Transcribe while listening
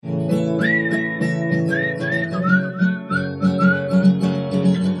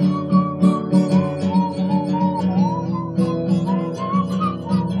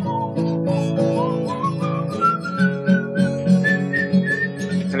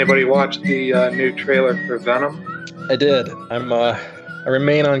Anybody watch the new trailer for Venom? I did. I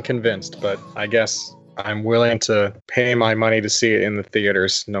remain unconvinced, but I guess I'm willing to pay my money to see it in the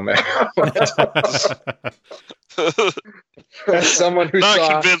theaters, no matter what. As someone who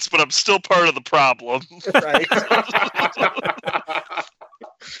not convinced, but I'm still part of the problem. Right.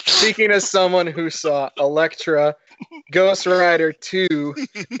 Speaking as someone who saw Elektra, Ghost Rider 2,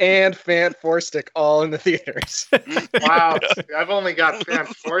 and Fan Four Stick all in the theaters. Wow, I've only got Fan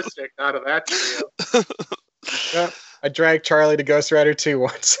Four Stick out of that deal. Yeah, I dragged Charlie to Ghost Rider 2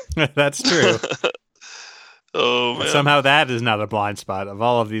 once. That's true. Oh, man. Somehow that is not a blind spot of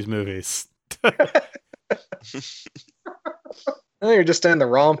all of these movies. Oh, you're just in the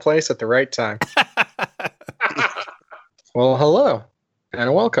wrong place at the right time. Well, hello,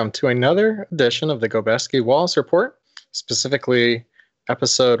 and welcome to another edition of the Gobeski Wallace Report, specifically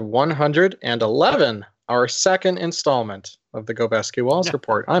episode 111, our second installment of the Gobeski Wallace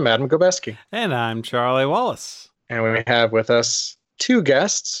Report. I'm Adam Gobeski. And I'm Charlie Wallace. And we have with us two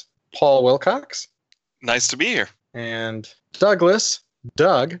guests, Paul Wilcox. Nice to be here. And Doug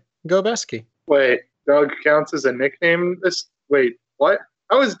Gobeski. Wait, Doug counts as a nickname? Wait, what?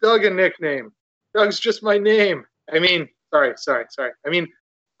 How is Doug a nickname? Doug's just my name. I mean, sorry. I mean,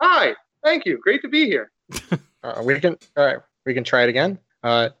 hi, thank you. Great to be here. We can try it again.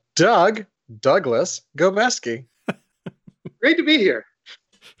 Douglas Gobeski. Great to be here.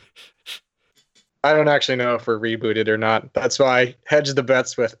 I don't actually know if we're rebooted or not. That's why I hedged the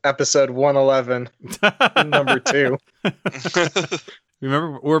bets with episode 111, number 2.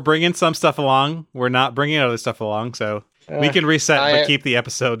 Remember, we're bringing some stuff along. We're not bringing other stuff along, so we can reset but keep the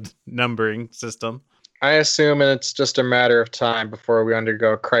episode numbering system. I assume it's just a matter of time before we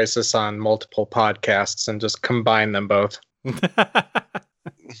undergo a crisis on multiple podcasts and just combine them both.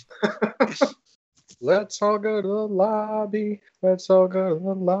 Let's all go to the lobby. Let's all go to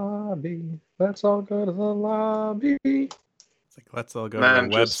the lobby. Let's all go to the lobby. It's like, let's all go to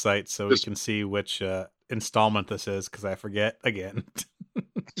the website so we can see which installment this is, because I forget again.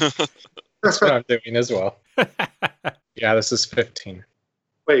 That's what I'm doing as well. Yeah, this is 15.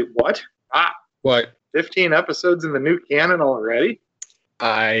 Wait, what? What? 15 episodes in the new canon already?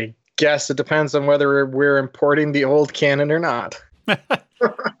 I guess it depends on whether we're importing the old canon or not.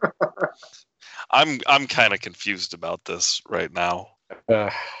 I'm kind of confused about this right now. You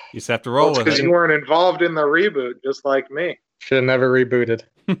just have to roll with it. Because you weren't involved in the reboot, just like me. Should have never rebooted.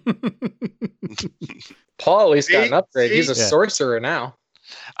 Paul at least got an upgrade. He's a sorcerer now.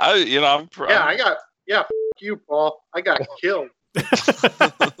 F you, Paul. I got killed.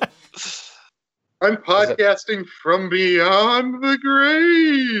 I'm podcasting from beyond the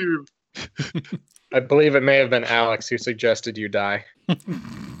grave. I believe it may have been Alex who suggested you die.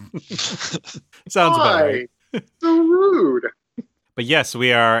 Sounds about right. So rude. But yes,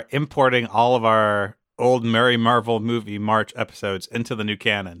 we are importing all of our old Merry Marvel movie March episodes into the new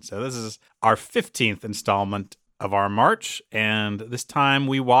canon. So this is our 15th installment of our March, and this time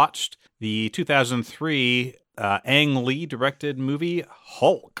we watched the 2003 Ang Lee directed movie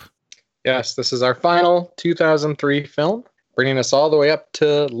Hulk. Yes, this is our final 2003 film, bringing us all the way up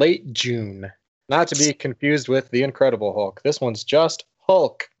to late June. Not to be confused with The Incredible Hulk. This one's just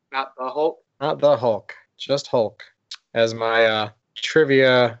Hulk. Not the Hulk? Not the Hulk. Just Hulk. As my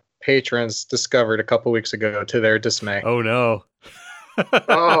trivia patrons discovered a couple weeks ago to their dismay. Oh, no.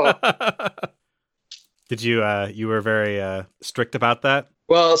 Oh. Did you were very strict about that?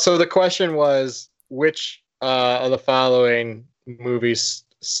 Well, so the question was, which of the following movies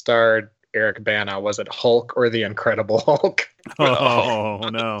starred Eric Bana? Was it Hulk or The Incredible Hulk? Oh,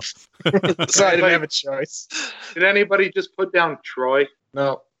 no. So I didn't have a choice. Did anybody just put down Troy?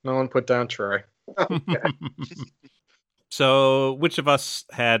 No one put down Troy. Okay. So, which of us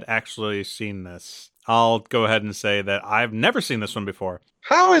had actually seen this? I'll go ahead and say that I've never seen this one before.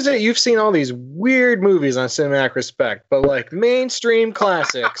 How is it you've seen all these weird movies on Cinematic Respect, but like mainstream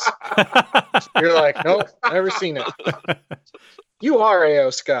classics? You're like, nope, never seen it. You are A.O.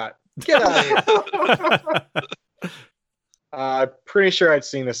 Scott. Get out of here. I'm pretty sure I'd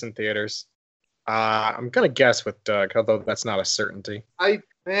seen this in theaters. I'm going to guess with Doug, although that's not a certainty. I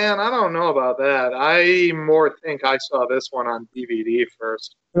don't know about that. I more think I saw this one on DVD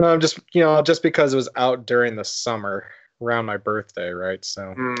first. Just because it was out during the summer, around my birthday, right?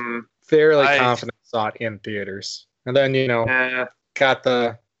 So fairly confident saw it in theaters. And then, got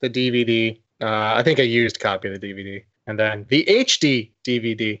the DVD. I think a used copy of the DVD. And then the HD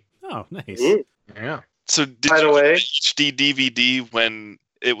DVD. Oh, nice. Ooh. Yeah. So did you get HD DVD when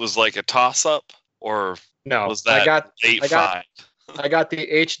it was like a toss-up? Or no, was that I got the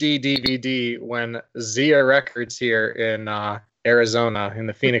HD DVD when Zia Records here in Arizona, in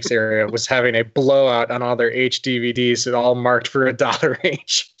the Phoenix area, was having a blowout on all their HDVDs that all marked for $1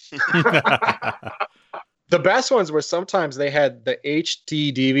 each. The best ones were sometimes they had the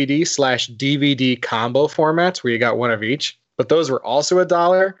HD DVD/DVD combo formats where you got one of each, but those were also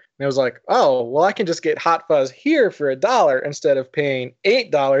 $1. And it was like, oh, well, I can just get Hot Fuzz here for $1 instead of paying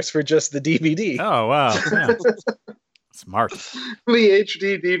 $8 for just the DVD. Oh, wow. Yeah. Smart. The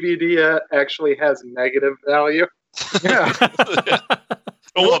HD DVD actually has negative value. Yeah. I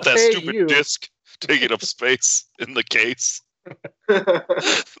don't want that pay stupid you. disc taking up space in the case.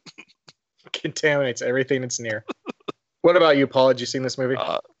 Contaminates everything it's near. What about you, Paul? Had you seen this movie?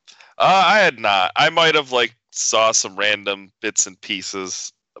 I had not. I might have saw some random bits and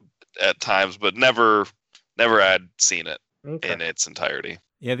pieces at times, but never had seen it in its entirety.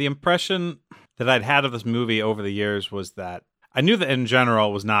 Yeah, the impression that I'd had of this movie over the years was that I knew that in general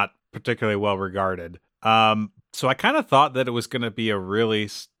it was not particularly well regarded. So I kind of thought that it was going to be a really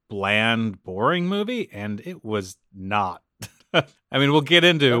bland, boring movie, and it was not. I mean, we'll get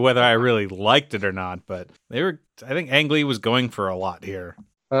into whether I really liked it or not, but I think Ang Lee was going for a lot here.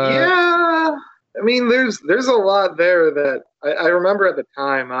 Yeah. I mean, there's a lot there that I remember at the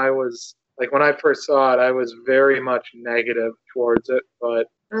time. I was when I first saw it, I was very much negative towards it, but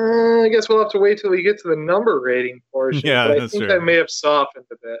I guess we'll have to wait till we get to the number rating portion. Yeah, but I that's think true. I may have softened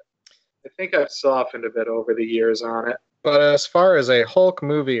a bit. I think I've softened a bit over the years on it. But as far as a Hulk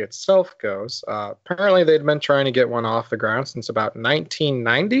movie itself goes, apparently they'd been trying to get one off the ground since about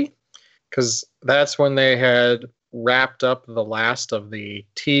 1990, because that's when they had wrapped up the last of the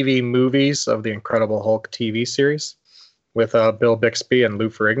TV movies of the Incredible Hulk TV series with Bill Bixby and Lou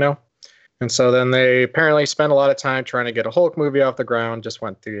Ferrigno. And so then they apparently spent a lot of time trying to get a Hulk movie off the ground, just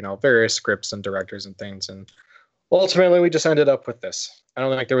went through, various scripts and directors and things. And ultimately, we just ended up with this. I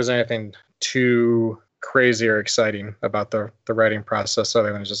don't think there was anything too crazy or exciting about the writing process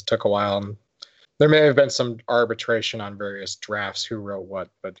other than it just took a while. And there may have been some arbitration on various drafts, who wrote what,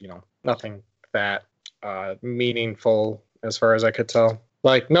 but, nothing that meaningful as far as I could tell.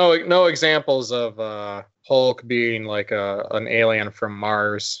 No examples of Hulk being an alien from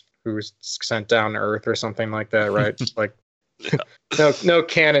Mars who's sent down to Earth or something like that, right? No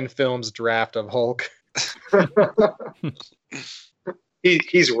canon films draft of Hulk.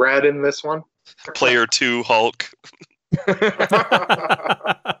 He's red in this one. Player 2 Hulk.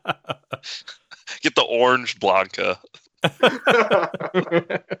 Get the orange Blanca.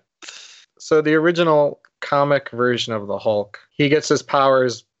 So the original comic version of the Hulk, he gets his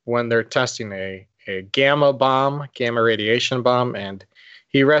powers when they're testing a gamma radiation bomb, and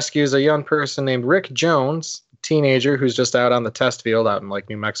he rescues a young person named Rick Jones, a teenager who's just out on the test field out in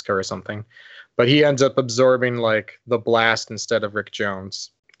New Mexico or something. But he ends up absorbing the blast instead of Rick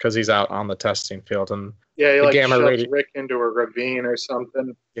Jones because he's out on the testing field. And yeah, he gamma shoves Rick into a ravine or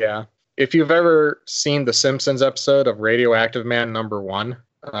something. Yeah. If you've ever seen the Simpsons episode of Radioactive Man #1,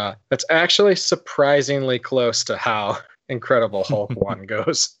 that's actually surprisingly close to how Incredible Hulk 1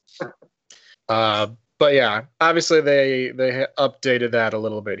 goes. But yeah, obviously they updated that a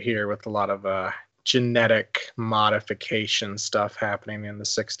little bit here with a lot of genetic modification stuff happening in the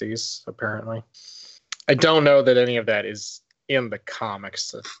 60s, apparently. I don't know that any of that is in the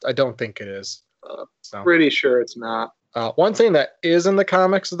comics. I don't think it is. Pretty sure it's not. One thing that is in the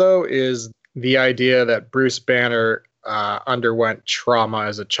comics, though, is the idea that Bruce Banner underwent trauma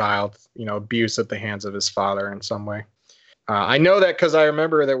as a child, abuse at the hands of his father in some way. I know that because I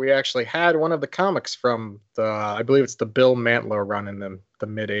remember that we actually had one of the comics from I believe it's the Bill Mantlo run in the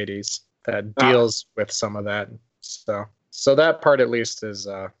mid 80s that deals with some of that. So that part at least is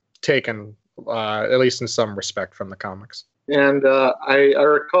taken, at least in some respect, from the comics. And I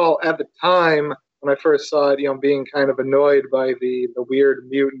recall at the time when I first saw it, being kind of annoyed by the weird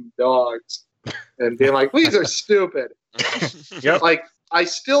mutant dogs and being like, these are stupid. Yep. I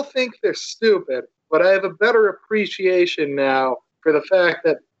still think they're stupid, but I have a better appreciation now for the fact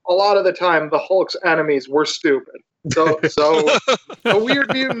that a lot of the time the Hulk's enemies were stupid. So the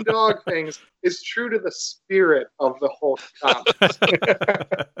weird mutant dog things is true to the spirit of the Hulk comics.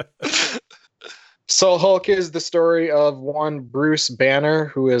 So Hulk is the story of one Bruce Banner,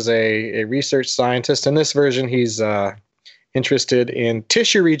 who is a research scientist. In this version, he's interested in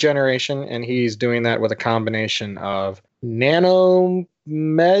tissue regeneration, and he's doing that with a combination of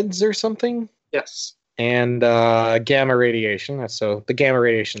nanomeds or something. Yes. And gamma radiation. So the gamma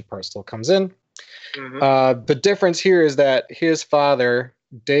radiation part still comes in. Mm-hmm. The difference here is that his father,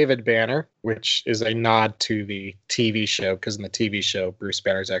 David Banner, which is a nod to the TV show, because in the TV show, Bruce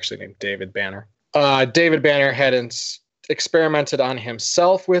Banner is actually named David Banner. David Banner had experimented on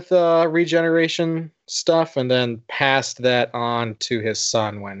himself with regeneration stuff, and then passed that on to his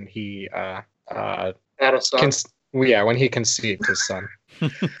son when he Had a son. when he conceived his son.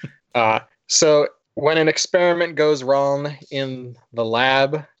 So when an experiment goes wrong in the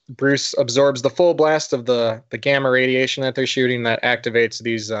lab, Bruce absorbs the full blast of the gamma radiation that they're shooting that activates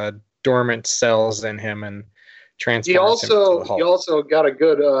these dormant cells in him and transforms him into the Hulk. He also got a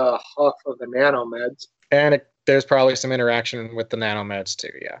good huff of the nanomeds. And there's probably some interaction with the nanomeds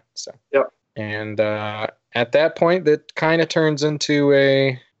too, yeah. So. Yep. And at that point, that kind of turns into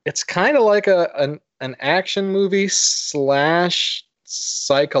it's kind of like an action movie /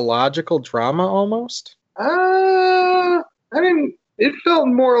 psychological drama almost. It felt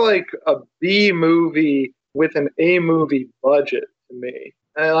more like a B movie with an A movie budget to me.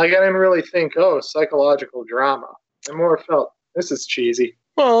 I didn't really think, psychological drama. I more felt, this is cheesy.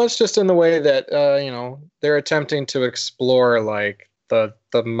 Well, it's just in the way that, they're attempting to explore, like, the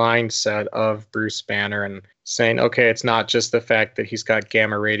mindset of Bruce Banner and saying, okay, it's not just the fact that he's got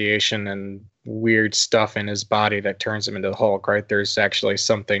gamma radiation and weird stuff in his body that turns him into the Hulk, right? There's actually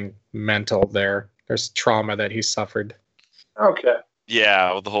something mental there. There's trauma that he suffered. Okay.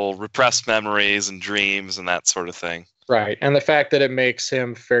 Yeah, with the whole repressed memories and dreams and that sort of thing. Right. And the fact that it makes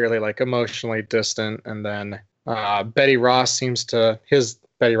him fairly, like, emotionally distant. And then Betty Ross being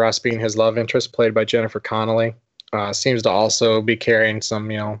his love interest, played by Jennifer Connelly, seems to also be carrying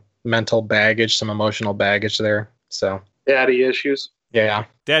some, mental baggage, some emotional baggage there. So daddy issues. Yeah.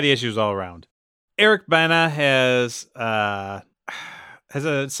 Daddy issues all around. Eric Bana has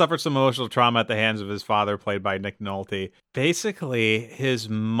suffered some emotional trauma at the hands of his father, played by Nick Nolte. Basically, his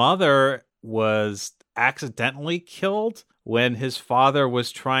mother was accidentally killed when his father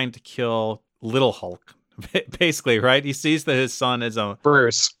was trying to kill Little Hulk. Basically, right? He sees that his son is a...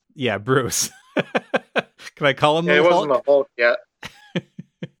 Bruce. Yeah, Bruce. Can I call him Little Hulk? He wasn't the Hulk yet.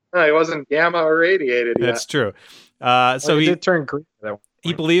 No, he wasn't gamma irradiated yet. That's true. So he did turn green at that point.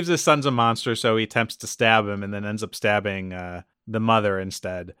 He believes his son's a monster, so he attempts to stab him and then ends up stabbing the mother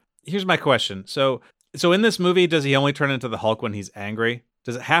instead. Here's my question. So in this movie, does he only turn into the Hulk when he's angry?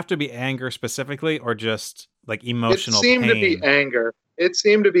 Does it have to be anger specifically, or just like emotional pain? It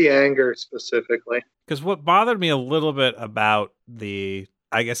seemed to be anger specifically. Because what bothered me a little bit about the,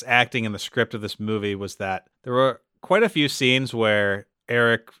 I guess, acting in the script of this movie was that there were quite a few scenes where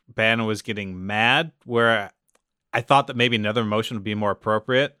Eric Bana was getting mad, where I thought that maybe another emotion would be more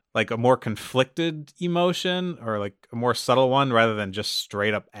appropriate, like a more conflicted emotion or like a more subtle one rather than just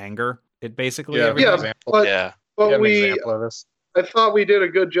straight up anger. It basically I thought we did a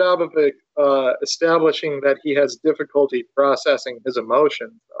good job of establishing that he has difficulty processing his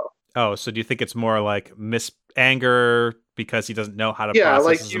emotions, though. Oh, so do you think it's more like anger because he doesn't know how to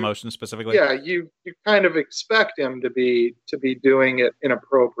process his emotions specifically? Yeah, you kind of expect him to be doing it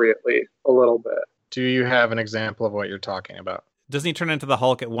inappropriately a little bit. Do you have an example of what you're talking about? Doesn't he turn into the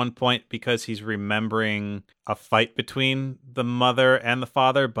Hulk at one point because he's remembering a fight between the mother and the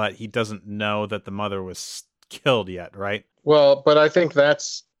father, but he doesn't know that the mother was killed yet, right? Well, but I think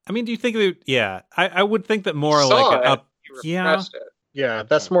that's... I mean, do you think that... Yeah, I would think that more like... Yeah,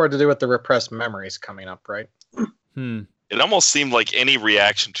 that's more to do with the repressed memories coming up, right? It almost seemed like any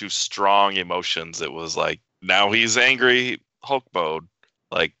reaction to strong emotions, it was like, now he's angry, Hulk mode.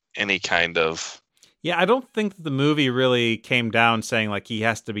 Like, any kind of... Yeah, I don't think that the movie really came down saying like he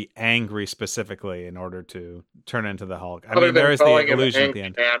has to be angry specifically in order to turn into the Hulk. I mean, there is the illusion at the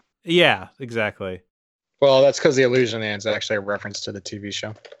end. Man. Yeah, exactly. Well, that's because the illusion is actually a reference to the TV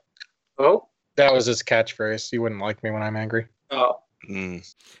show. Oh? That was his catchphrase. You wouldn't like me when I'm angry. Oh.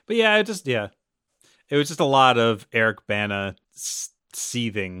 But yeah, it was just a lot of Eric Bana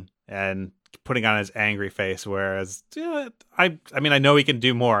seething and putting on his angry face, whereas I mean I know he can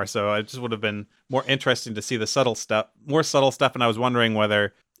do more, so it just would have been more interesting to see the more subtle stuff, and I was wondering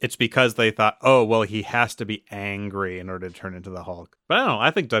whether it's because they thought, oh well, he has to be angry in order to turn into the Hulk. But I don't know, I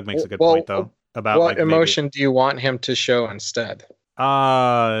think Doug makes a good point though about what emotion do you want him to show instead?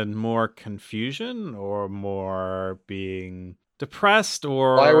 More confusion or more being depressed,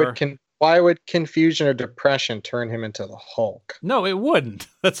 or why would confusion or depression turn him into the Hulk? No, it wouldn't.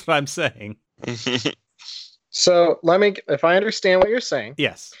 That's what I'm saying. So if I understand what you're saying.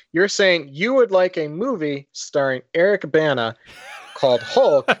 Yes. You're saying you would like a movie starring Eric Bana called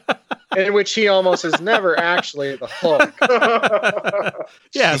Hulk, in which he almost is never actually the Hulk.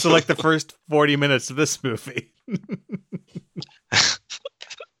 Yeah, so like the first 40 minutes of this movie.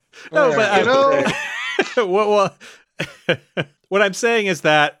 No, but What I'm saying is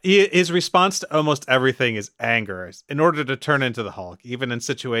that his response to almost everything is anger in order to turn into the Hulk, even in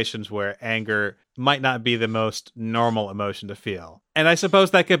situations where anger might not be the most normal emotion to feel. And I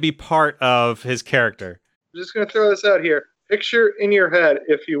suppose that could be part of his character. I'm just going to throw this out here. Picture in your head,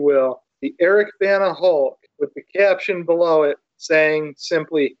 if you will, the Eric Bana Hulk with the caption below it saying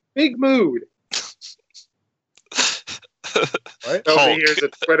simply, big mood. What? Nobody here's a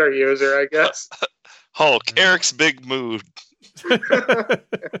Twitter user, I guess. Hulk, Eric's big mood.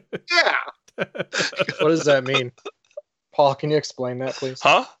 Yeah. What does that mean? Paul, can you explain that, please?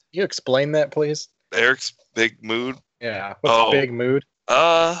 Huh? Can you explain that, please? Eric's big mood? Yeah. What's big mood?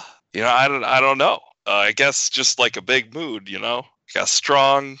 I don't know. I guess just like a big mood, like a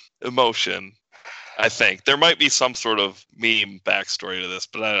strong emotion. I think there might be some sort of meme backstory to this,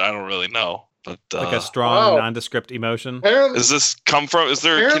 but I don't really know. But like a strong, nondescript emotion. Apparently, does this come from? Is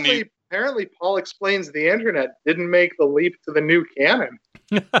there? Apparently, Paul Explains the Internet didn't make the leap to the new canon.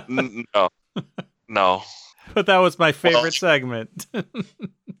 No. But that was my favorite segment.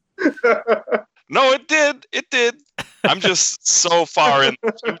 No, it did. It did. I'm just so far in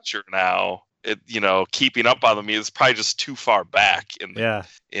the future now. Keeping up on me is probably just too far back.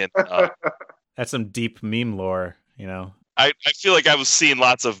 That's some deep meme lore, I feel like I was seeing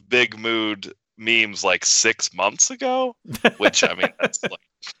lots of big mood memes like 6 months ago, which I mean, that's like,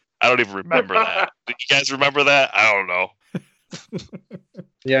 I don't even remember that. Do you guys remember that? I don't know.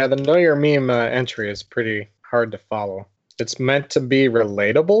 Yeah, the Know Your Meme entry is pretty hard to follow. It's meant to be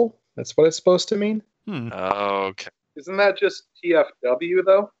relatable. That's what it's supposed to mean. Okay. Isn't that just TFW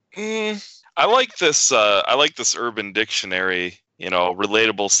though? I like this. I like this Urban Dictionary.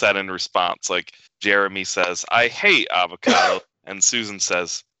 Relatable set in response. Like Jeremy says, "I hate avocado," and Susan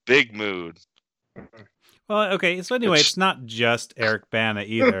says, "Big mood." Well, okay. So anyway, it's not just Eric Bana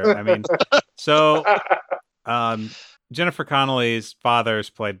either. I mean, so Jennifer Connelly's father is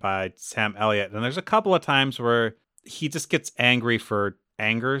played by Sam Elliott, and there's a couple of times where he just gets angry for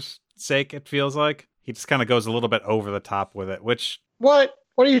anger's sake. It feels like he just kind of goes a little bit over the top with it. Which what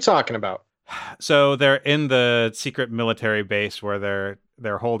are you talking about? So they're in the secret military base where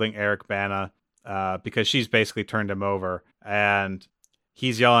they're holding Eric Bana because she's basically turned him over, and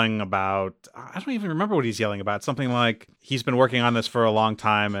he's yelling about, I don't even remember what he's yelling about. Something like he's been working on this for a long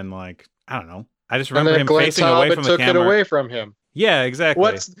time, and like, I don't know. I just remember him facing away from the camera. Took it away from him. Yeah, exactly.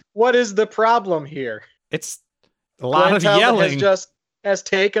 What is the problem here? It's a lot of yelling. Has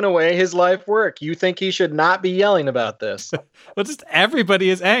taken away his life work. You think he should not be yelling about this? Well, just everybody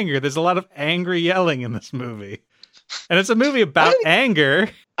is angry. There's a lot of angry yelling in this movie. And it's a movie about anger.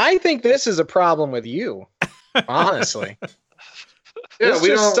 I think this is a problem with you, honestly. Yeah, this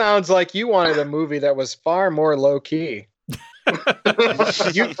just sounds like you wanted a movie that was far more low-key.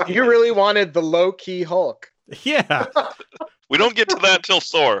 You really wanted the low-key Hulk. Yeah. We don't get to that till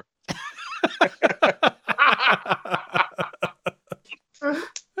Thor.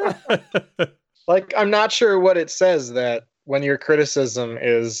 Like, I'm not sure what it says that when your criticism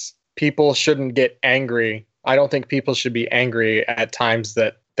is people shouldn't get angry. I don't think people should be angry at times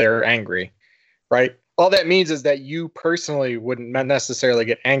that they're angry, right? All that means is that you personally wouldn't necessarily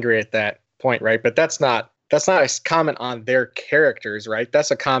get angry at that point, right? But that's not a comment on their characters, right?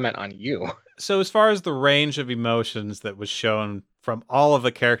 That's a comment on you. So as far as the range of emotions that was shown from all of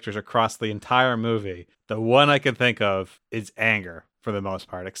the characters across the entire movie, the one I can think of is anger for the most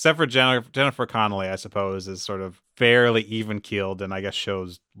part, except for Jennifer Connelly, I suppose, is sort of fairly even-keeled and I guess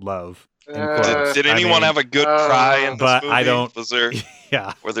shows love. Did anyone have a good cry in this movie? I don't. Was there?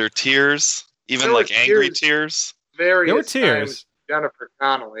 Yeah. Were there tears? Even like angry tears? There were tears. Jennifer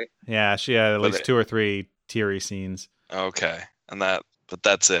Connelly. Yeah, she had at least 2 or 3 teary scenes. Okay, but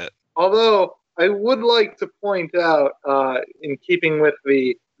that's it. Although I would like to point out, in keeping with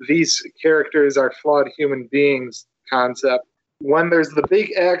these characters are flawed human beings concept, when there's the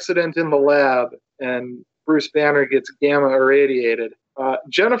big accident in the lab and Bruce Banner gets gamma irradiated,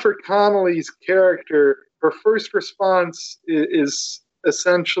 Jennifer Connelly's character, her first response is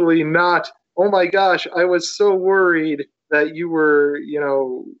essentially not, "Oh my gosh, I was so worried that you were,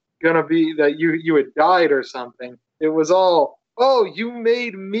 that you had died or something." It was all, "Oh, you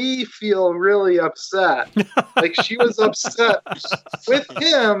made me feel really upset." Like she was upset with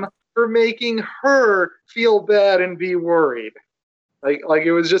him for making her feel bad and be worried. Like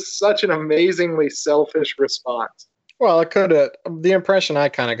it was just such an amazingly selfish response. Well, it could have. The impression I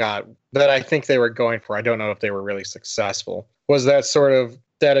kind of got that I think they were going for, I don't know if they were really successful, was that sort of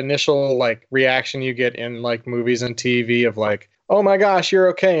that initial like reaction you get in like movies and TV of like, "Oh my gosh, you're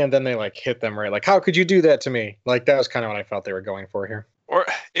okay," and then they like hit them right, like, "How could you do that to me?" Like that was kind of what I felt they were going for here. Or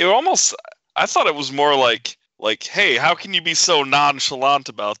it almost, I thought it was more like like, hey, how can you be so nonchalant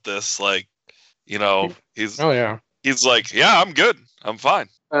about this? Like, he's like, yeah, I'm good. I'm fine.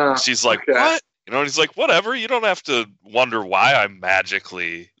 She's like, okay. what? And he's like, whatever. You don't have to wonder why I'm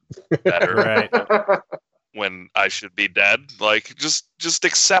magically better Right. when I should be dead. Like, just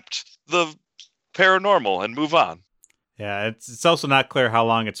accept the paranormal and move on. Yeah, it's also not clear how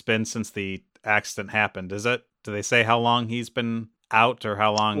long it's been since the accident happened. Is it? Do they say how long he's been out or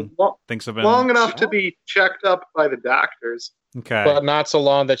how long things have been? Long enough to be checked up by the doctors. Okay. But not so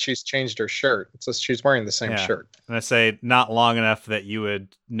long that she's changed her shirt. It's just she's wearing the same shirt. And I say not long enough that you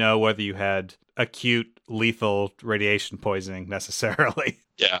would know whether you had acute lethal radiation poisoning necessarily.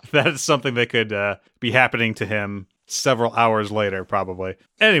 Yeah. That is something that could be happening to him several hours later, probably.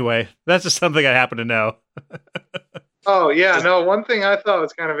 Anyway, that's just something I happen to know. Oh, yeah. No, one thing I thought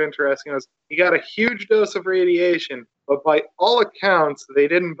was kind of interesting was he got a huge dose of radiation, but by all accounts, they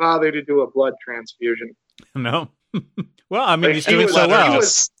didn't bother to do a blood transfusion. No. Well, I mean, Like, he's doing so well.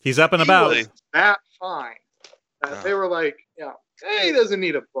 He's up and about. He was that fine. They were like, hey, he doesn't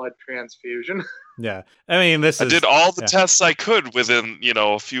need a blood transfusion. Yeah. I mean, I did all the tests I could within,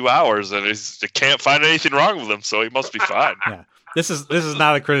 a few hours, and I can't find anything wrong with him, so he must be fine. Yeah. This is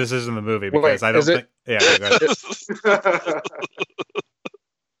not a criticism of the movie because I don't think. Yeah. Go ahead.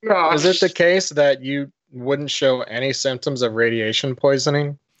 No. Is it the case that you wouldn't show any symptoms of radiation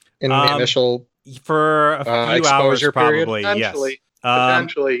poisoning in the initial for a few hours, probably? Potentially. Yes.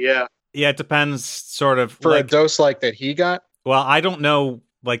 Potentially, yeah. Yeah, it depends. Sort of for a dose like that he got. Well, I don't know.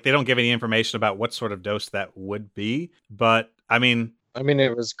 Like, they don't give any information about what sort of dose that would be, but I mean,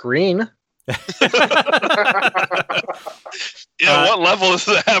 it was green. What level does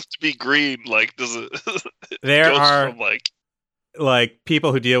it have to be green? Like, does it? There are like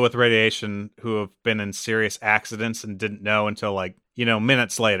people who deal with radiation who have been in serious accidents and didn't know until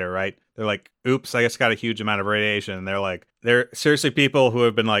minutes later, right? They're like, "Oops, I just got a huge amount of radiation." And they're seriously people who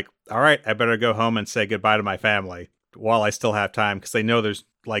have been like, "All right, I better go home and say goodbye to my family while I still have time," because they know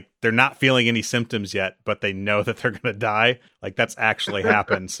they're not feeling any symptoms yet, but they know that they're gonna die. Like, that's actually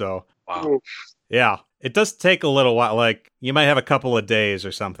happened. So, wow. Yeah, it does take a little while. Like, you might have a couple of days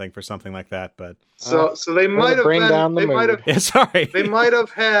or something for something like that, but so they might have bring down the they might mood. have sorry. They might have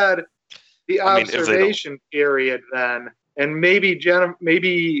had the observation period then, and maybe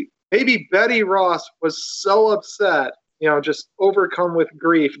Betty Ross was so upset, just overcome with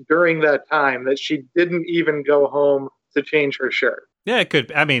grief during that time that she didn't even go home to change her shirt. Yeah, it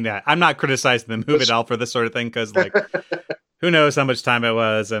could. I mean, I'm not criticizing the movie at all for this sort of thing because, like, who knows how much time it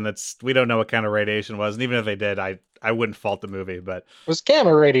was, and we don't know what kind of radiation it was, and even if they did, I wouldn't fault the movie, but it was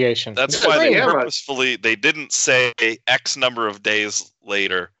gamma radiation. That's why they didn't say X number of days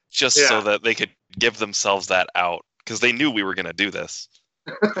later, just so that they could give themselves that out, because they knew we were going to do this.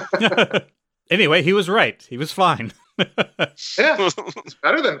 Anyway, he was right. He was fine. Yeah, it's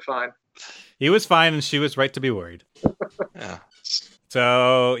better than fine. He was fine, and she was right to be worried. Yeah.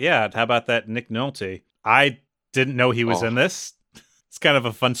 So, yeah, how about that Nick Nolte? I didn't know he was in this. It's kind of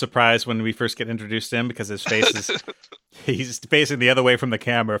a fun surprise when we first get introduced to him because his face is... he's facing the other way from the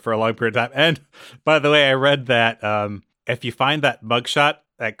camera for a long period of time. And, by the way, I read that if you find that mugshot,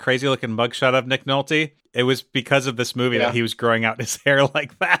 that crazy-looking mugshot of Nick Nolte, it was because of this movie that he was growing out his hair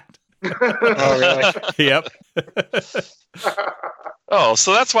like that. Oh, really? Yep. Oh,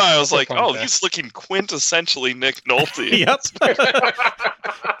 so that's why I was like, he's looking quintessentially Nick Nolte. Yep.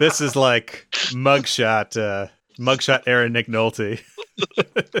 This is like mugshot era Nick Nolte.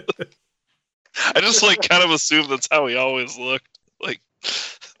 I just kind of assumed that's how he always looked. Like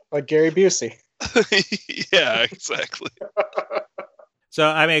Gary Busey. Yeah, exactly. So,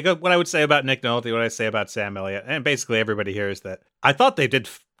 I mean, what I would say about Nick Nolte, what I say about Sam Elliott, and basically everybody here is that I thought they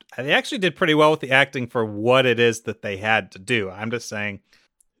actually did pretty well with the acting for what it is that they had to do. I'm just saying,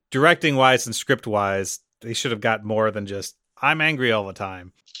 directing-wise and script-wise, they should have got more than just, I'm angry all the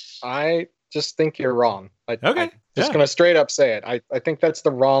time. I just think you're wrong. Okay. I'm just going to straight up say it. I think that's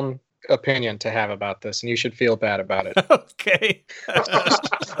the wrong opinion to have about this, and you should feel bad about it. Okay.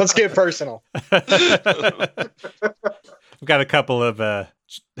 Let's get personal. I've got a couple of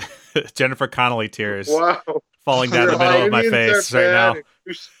Jennifer Connelly tears falling down Your the middle of my face right now.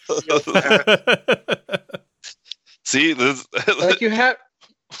 See, this... Like you have...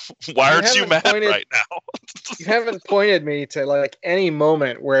 Why aren't you mad right now? You haven't pointed me to any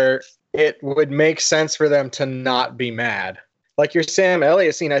moment where it would make sense for them to not be mad. Like your Sam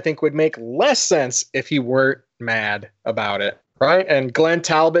Elliott scene, I think would make less sense if he weren't mad about it, right? And Glenn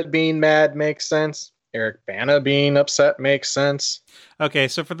Talbot being mad makes sense. Eric Bana being upset makes sense. Okay,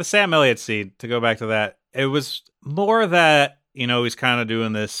 so for the Sam Elliott scene, to go back to that, it was more that, he's kind of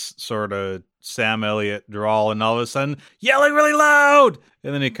doing this sort of Sam Elliott drawl and all of a sudden yelling really loud.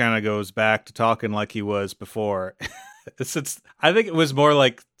 And then he kind of goes back to talking like he was before. I think it was more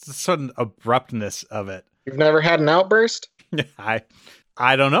like sudden abruptness of it. You've never had an outburst?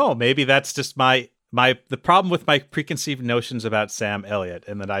 I don't know. Maybe that's just the problem with my preconceived notions about Sam Elliott,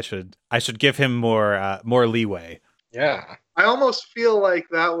 and that I should give him more leeway. Yeah. I almost feel like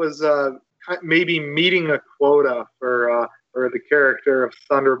that was maybe meeting a quota for the character of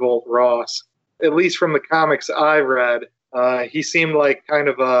Thunderbolt Ross. At least from the comics I read, he seemed like kind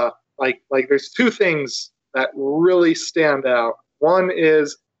of like there's two things that really stand out. One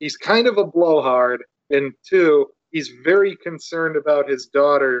is he's kind of a blowhard, and two, he's very concerned about his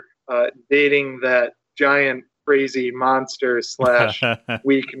daughter dating that giant crazy monster /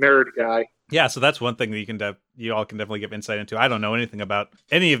 weak nerd guy. Yeah, so that's one thing that you all can definitely give insight into. I don't know anything about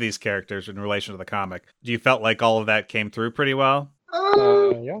any of these characters in relation to the comic. Do you felt like all of that came through pretty well?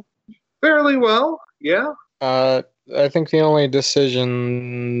 Yeah. Fairly well, yeah. I think the only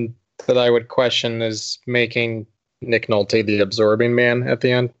decision that I would question is making Nick Nolte the absorbing man at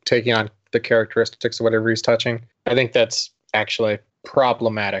the end, taking on the characteristics of whatever he's touching. I think that's actually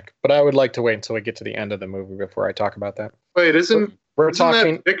problematic, but I would like to wait until we get to the end of the movie before I talk about that. Wait, isn't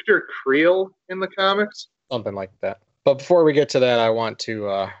talking that Victor Creel in the comics? Something like that. But before we get to that, I want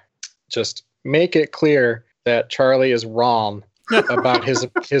to just make it clear that Charlie is wrong about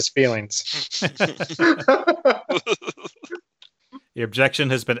his feelings. The objection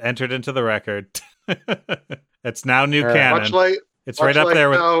has been entered into the record. It's now new canon. It's right up there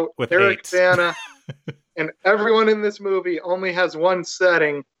with Eric 8. Bana and everyone in this movie only has one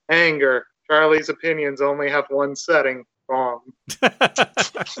setting, anger. Charlie's opinions only have one setting, wrong.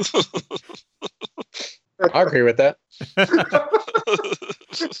 I agree with that. It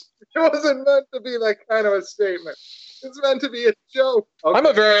wasn't meant to be that kind of a statement. It's meant to be a joke. Okay. I'm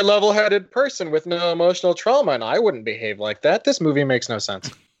a very level-headed person with no emotional trauma, and I wouldn't behave like that. This movie makes no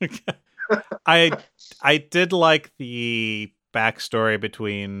sense. I did like the backstory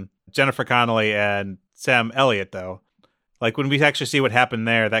between Jennifer Connelly and Sam Elliott, though. Like, when we actually see what happened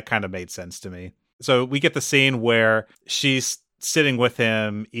there, that kind of made sense to me. So we get the scene where she's sitting with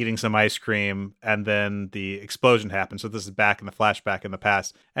him, eating some ice cream, and then the explosion happens. So this is back in the flashback in the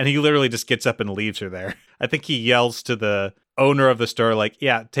past. And he literally just gets up and leaves her there. I think he yells to the owner of the store, like,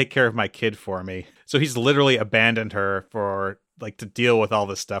 yeah, take care of my kid for me. So he's literally abandoned her for, like, to deal with all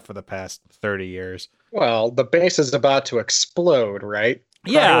this stuff for the past 30 years. Well, the base is about to explode, right?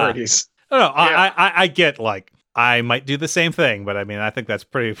 Priorities. Yeah. No, I get, like, I might do the same thing, but I mean, I think that's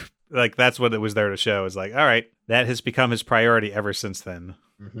pretty, like, that's what it was there to show, is like, all right, that has become his priority ever since then.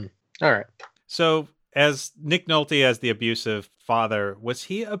 Mm-hmm. All right. So, as Nick Nolte as the abusive father, was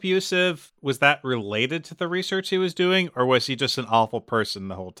he abusive? Was that related to the research he was doing, or was he just an awful person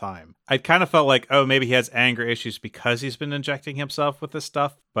the whole time? I kind of felt like, oh, maybe he has anger issues because he's been injecting himself with this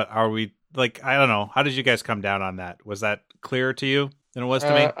stuff, but are we, like, I don't know. How did you guys come down on that? Was that clearer to you than it was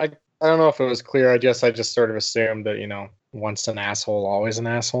to me? I don't know if it was clear. I guess I just sort of assumed that, you know, once an asshole, always an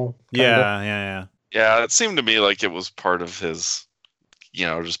asshole. Yeah. Yeah, it seemed to me like it was part of his, you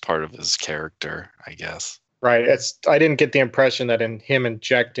know, just part of his character, I guess. Right. I didn't get the impression that in him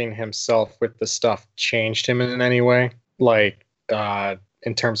injecting himself with the stuff changed him in any way, like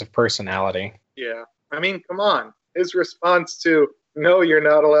in terms of personality. Yeah. I mean, come on. His response to, no, you're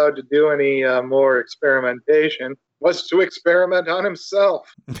not allowed to do any more experimentation, was to experiment on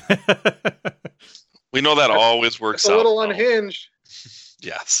himself. We know that always works out. A little unhinged.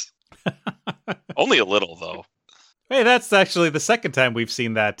 Yes. Only a little, though. Hey, that's actually the second time we've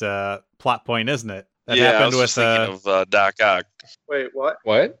seen that plot point, isn't it? That yeah, happened I was with just thinking of Doc Ock. Wait, what?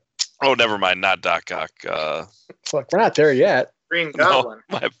 What? Oh, never mind. Not Doc Ock. Look, we're not there yet. Green Goblin.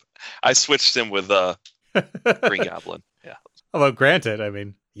 No, I switched him with Green Goblin. Yeah. Although, granted, I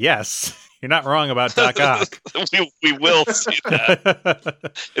mean, yes, you're not wrong about Doc Ock. we will see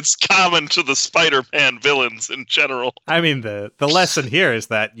that. It's common to the Spider-Man villains in general. I mean, the lesson here is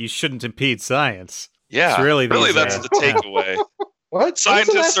that you shouldn't impede science. Yeah, it's really that's the takeaway. What?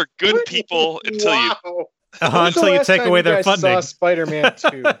 Scientists are good people until you until you take away their funding. Saw Spider-Man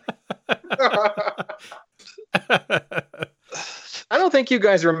 2. I don't think you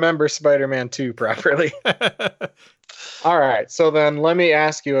guys remember Spider-Man 2 properly. All right, so then let me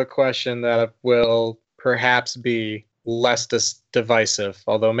ask you a question that will perhaps be less divisive,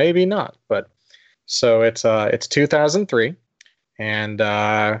 although maybe not. But so it's 2003, and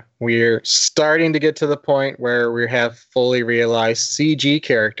we're starting to get to the point where we have fully realized CG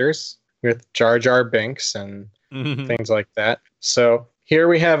characters with Jar Jar Binks and things like that. So here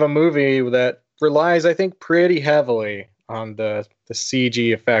we have a movie that relies, I think, pretty heavily on the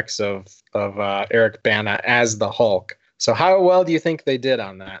CG effects of Eric Bana as the Hulk. So how well do you think they did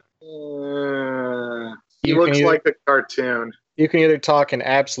on that? He looks like a cartoon. You can either talk in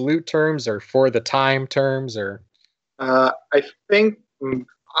absolute terms or for the time terms, or I think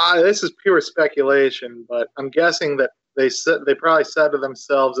this is pure speculation, but I'm guessing that they probably said to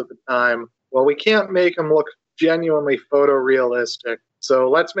themselves at the time, well, we can't make him look genuinely photorealistic, so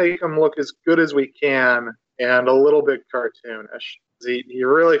let's make him look as good as we can and a little bit cartoonish. He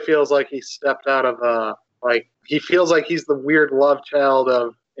really feels like he stepped out of he feels like he's the weird love child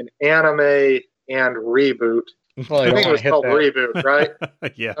of an anime and Reboot. Well, I think it was called Reboot, right?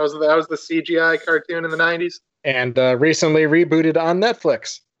 Yeah. That was the CGI cartoon in the 90s. And recently rebooted on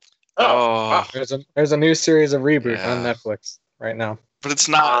Netflix. Oh, There's a new series of Reboot on Netflix right now. but it's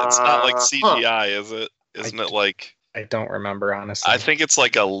not like CGI, is it? Isn't it like? I don't remember, honestly. I think it's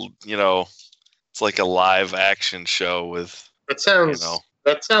like it's like a live action show with. That sounds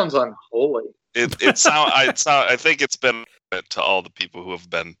unholy. I think it's been to all the people who have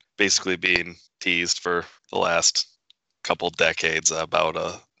been basically being teased for the last couple decades about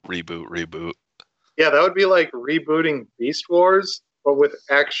a reboot. Yeah, that would be like rebooting Beast Wars, but with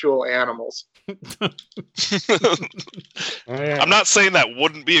actual animals. I'm not saying that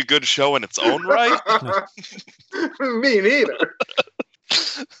wouldn't be a good show in its own right. Me neither.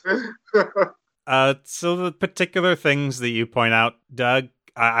 So the particular things that you point out, Doug,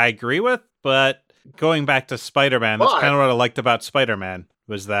 I agree with, but going back to Spider-Man, that's kind of what I liked about Spider-Man,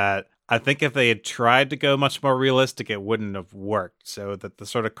 was that I think if they had tried to go much more realistic, it wouldn't have worked. So that the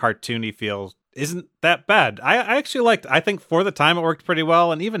sort of cartoony feel isn't that bad. I actually I think for the time it worked pretty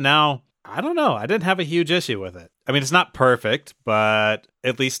well, and even now, I don't know, I didn't have a huge issue with it. I mean, it's not perfect, but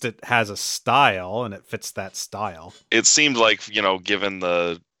at least it has a style, and it fits that style. It seemed like, given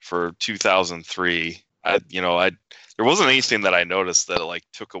for 2003, there wasn't anything that I noticed that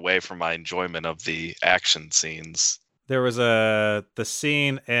took away from my enjoyment of the action scenes. There was the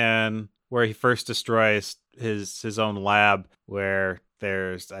scene where he first destroys his own lab, where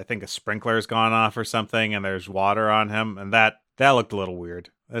there's, I think, a sprinkler's gone off or something, and there's water on him, and that looked a little weird.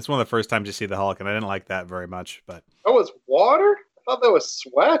 That's one of the first times you see the Hulk, and I didn't like that very much. But that was water? I thought that was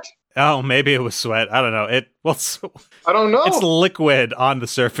sweat. Oh, maybe it was sweat. I don't know. I don't know. It's liquid on the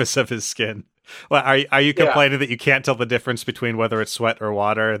surface of his skin. Well, are you complaining that you can't tell the difference between whether it's sweat or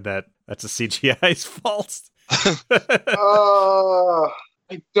water? That's a CGI's fault?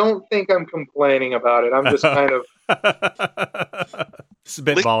 I don't think I'm complaining about it. I'm just kind of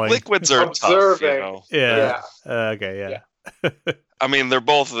spitballing. Liquids are observing. Tough, Yeah. Okay. Yeah. I mean, they're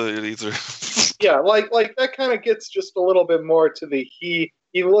both either. Yeah, like that kind of gets just a little bit more to the he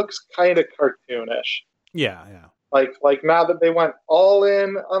looks kind of cartoonish. Yeah. Like now that they went all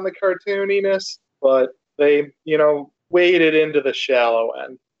in on the cartooniness, but they waded into the shallow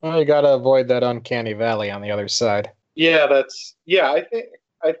end. Well, you gotta avoid that uncanny valley on the other side. Yeah, I think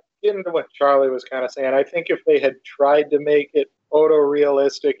I get into what Charlie was kind of saying. I think if they had tried to make it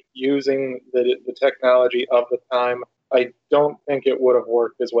photorealistic using the technology of the time, I don't think it would have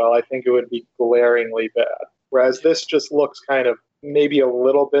worked as well. I think it would be glaringly bad. Whereas this just looks kind of maybe a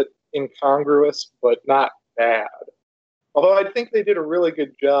little bit incongruous, but not bad. Although I think they did a really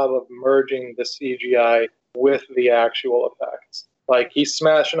good job of merging the CGI with the actual effects. Like, he's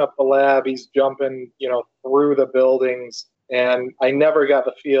smashing up the lab, he's jumping, through the buildings, and I never got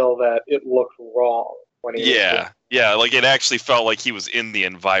the feel that it looked wrong when he was like it actually felt like he was in the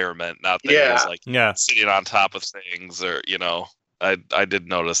environment, not that he was sitting on top of things, or I did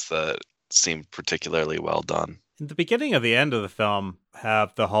notice that it seemed particularly well done. The beginning of the end of the film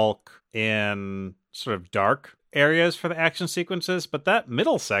have the Hulk in sort of dark areas for the action sequences, but that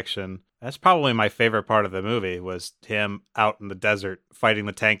middle section, that's probably my favorite part of the movie, was him out in the desert fighting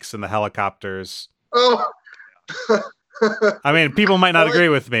the tanks and the helicopters. Oh. I mean, people might not agree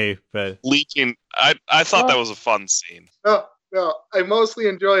with me, but leaking. I thought that was a fun scene. No, I mostly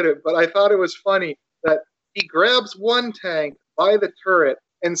enjoyed it, but I thought it was funny that he grabs one tank by the turret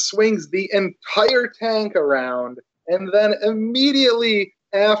and swings the entire tank around, and then immediately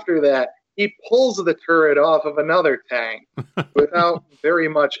after that, he pulls the turret off of another tank without very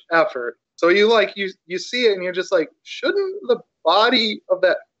much effort. So you see it and you're just like, shouldn't the body of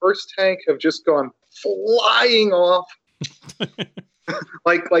that first tank have just gone flying off?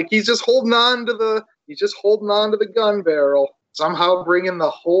 like he's just holding on to the gun barrel, somehow bringing the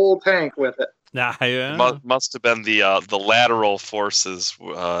whole tank with it. Must have been the lateral forces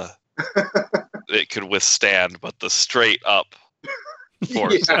it could withstand, but the straight up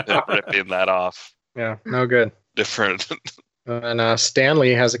force ripping that off. Yeah, no good. Different. And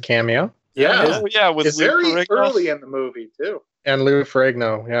Stanley has a cameo. Yeah. Oh, yeah, with It's Lou very Ferrigno. early in the movie, too. And Lou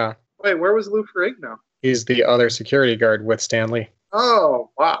Ferrigno, yeah. Wait, where was Lou Ferrigno? He's the other security guard with Stan Lee. Oh,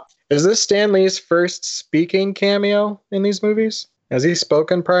 wow. Is this Stan Lee's first speaking cameo in these movies? Has he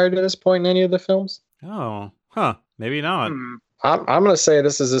spoken prior to this point in any of the films? Oh, huh. Maybe not. I'm going to say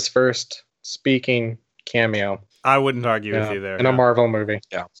this is his first speaking cameo. I wouldn't argue with you there. In a Marvel movie.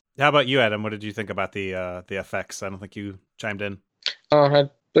 Yeah. How about you, Adam? What did you think about the effects? I don't think you chimed in. Oh, I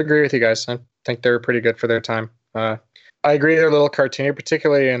agree with you guys. I think they were pretty good for their time. I agree they're a little cartoony,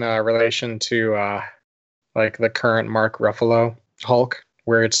 particularly in relation to like the current Mark Ruffalo Hulk,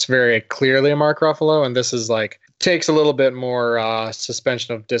 where it's very clearly a Mark Ruffalo, and this is like takes a little bit more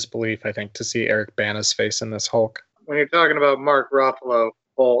suspension of disbelief, I think, to see Eric Bana's face in this Hulk. When you're talking about Mark Ruffalo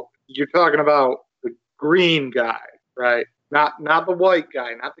Hulk, you're talking about the green guy, right? Not the white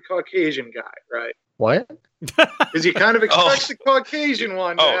guy, not the Caucasian guy, right? What? Because you kind of expect the Caucasian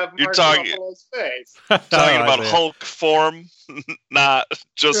one to have Mark Ruffalo's face. Talking about Hulk form, not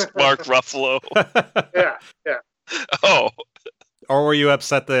just Mark Ruffalo. Yeah. Oh. Or were you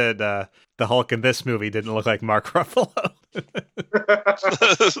upset that the Hulk in this movie didn't look like Mark Ruffalo?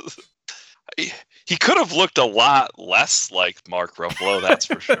 He could have looked a lot less like Mark Ruffalo, that's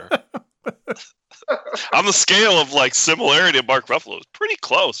for sure. On the scale of like similarity to Mark Ruffalo, it's pretty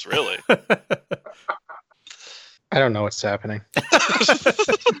close, really. I don't know what's happening.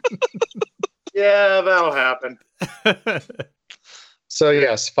 Yeah, that'll happen. So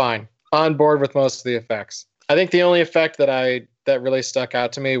yes, fine. On board with most of the effects. I think the only effect that really stuck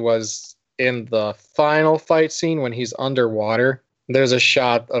out to me was in the final fight scene when he's underwater. There's a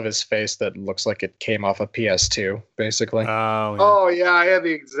shot of his face that looks like it came off a PS2, basically. Oh, yeah, I had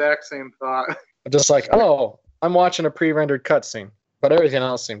the exact same thought. Just like, oh, I'm watching a pre-rendered cutscene, but everything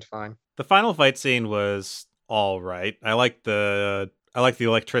else seemed fine. The final fight scene was all right. I like the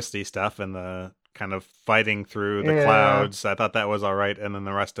electricity stuff and the kind of fighting through the clouds. I thought that was all right, and then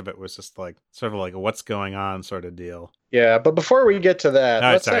the rest of it was just like sort of like a what's going on sort of deal. Yeah, but before we get to that,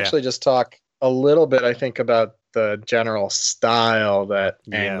 let's just talk a little bit, I think, about the general style that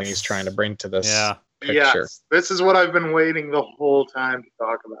Ang Lee's trying to bring to this picture. Yes, this is what I've been waiting the whole time to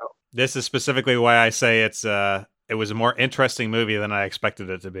talk about. This is specifically why I say it was a more interesting movie than I expected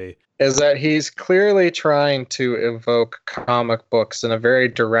it to be. Is that he's clearly trying to evoke comic books in a very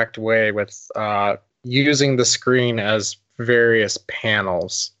direct way with using the screen as various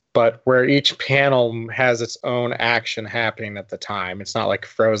panels, but where each panel has its own action happening at the time. It's not like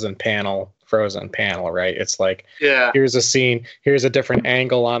frozen panel, right? It's like, here's a scene, here's a different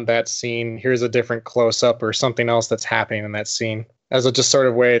angle on that scene, here's a different close-up or something else that's happening in that scene. As a just sort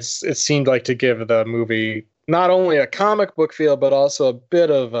of way, it seemed like to give the movie not only a comic book feel, but also a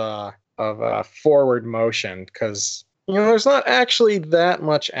bit of a forward motion, because there's not actually that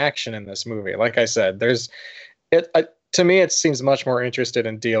much action in this movie. Like I said, to me, it seems much more interested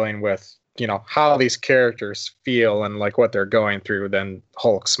in dealing with how these characters feel and like what they're going through than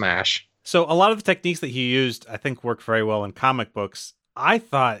Hulk smash. So a lot of the techniques that he used, I think, work very well in comic books. I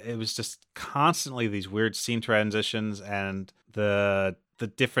thought it was just constantly these weird scene transitions and the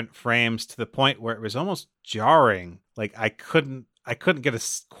different frames to the point where it was almost jarring. Like I couldn't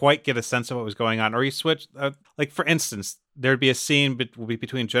quite get a sense of what was going on. Or you switch, like for instance, there'd be a scene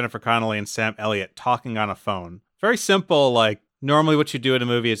between Jennifer Connelly and Sam Elliott talking on a phone. Very simple. Like normally what you do in a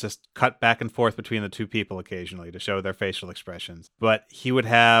movie is just cut back and forth between the two people occasionally to show their facial expressions. But he would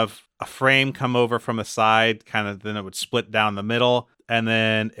have a frame come over from the side, kind of, then it would split down the middle, and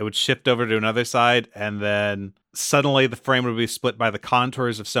then it would shift over to another side, and then suddenly the frame would be split by the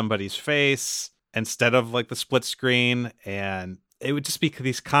contours of somebody's face instead of like the split screen. And it would just be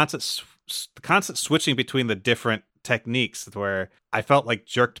these constant switching between the different techniques where I felt like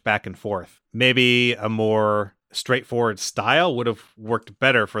jerked back and forth. Maybe a more straightforward style would have worked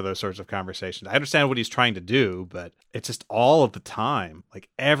better for those sorts of conversations. I understand what he's trying to do, but it's just all of the time, like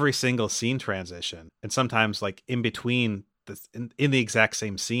every single scene transition, and sometimes like in between in the exact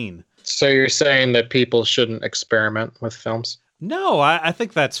same scene. So you're saying that people shouldn't experiment with films? No, I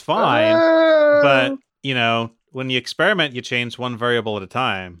think that's fine. But, when you experiment, you change one variable at a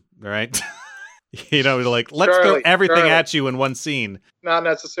time, right? Like, let's throw everything at you in one scene. Not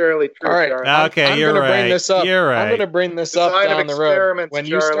necessarily true. All right. Charlie. Okay, you're right. Bring this up. You're right. I'm going to bring this up down the road.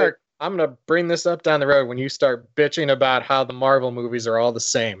 I'm going to bring this up down the road when you start bitching about how the Marvel movies are all the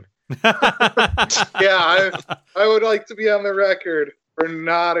same. Yeah, I would like to be on the record for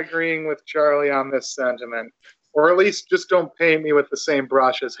not agreeing with Charlie on this sentiment. Or at least just don't paint me with the same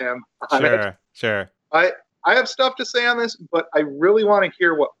brush as him on it. Sure. I have stuff to say on this, but I really want to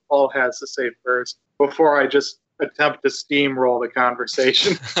hear what Paul has to say first before I just attempt to steamroll the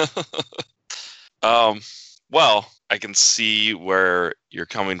conversation. Well, I can see where you're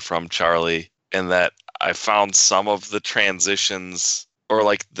coming from, Charlie, in that I found some of the transitions or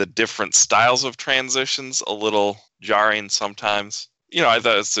like the different styles of transitions a little jarring sometimes. I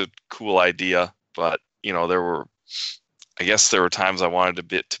thought it's a cool idea, but I guess there were times I wanted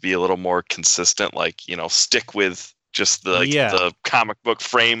to be a little more consistent, like, stick with just the comic book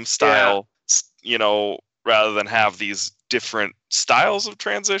frame style, rather than have these different styles of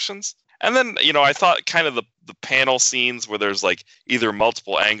transitions. And then, I thought kind of the panel scenes where there's like either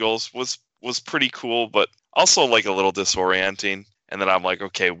multiple angles was pretty cool, but also like a little disorienting. And then I'm like,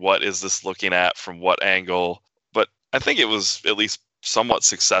 okay, what is this looking at from what angle? But I think it was at least somewhat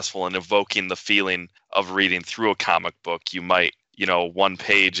successful in evoking the feeling of reading through a comic book. You might, one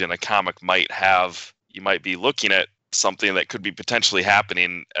page in a comic you might be looking at something that could be potentially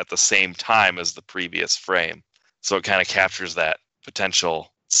happening at the same time as the previous frame. So it kind of captures that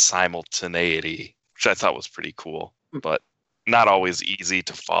potential simultaneity, which I thought was pretty cool, but not always easy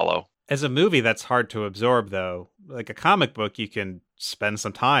to follow. As a movie, that's hard to absorb, though. Like a comic book, you can spend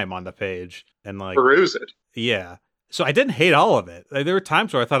some time on the page and like peruse it. Yeah. So I didn't hate all of it. Like, there were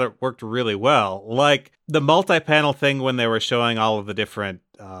times where I thought it worked really well. Like the multi-panel thing when they were showing all of the different,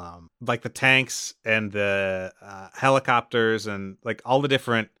 like the tanks and the helicopters and like all the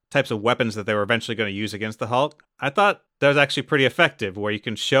different types of weapons that they were eventually going to use against the Hulk. I thought that was actually pretty effective, where you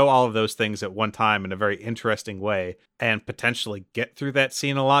can show all of those things at one time in a very interesting way and potentially get through that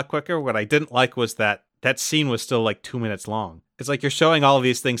scene a lot quicker. What I didn't like was that scene was still like 2 minutes long. It's like you're showing all of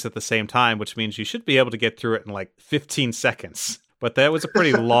these things at the same time, which means you should be able to get through it in like 15 seconds. But that was a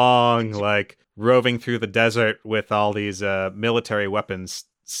pretty long, like roving through the desert with all these military weapons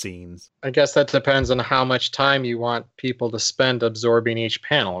scenes. I guess that depends on how much time you want people to spend absorbing each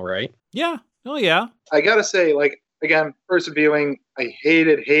panel, right? Yeah. Oh, yeah. I gotta say, like, again, first viewing, I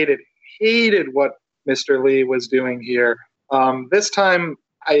hated what Mr. Lee was doing here. This time,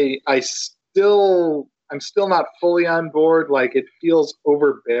 I'm still not fully on board. Like, it feels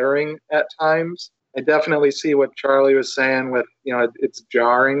overbearing at times. I definitely see what Charlie was saying with, it's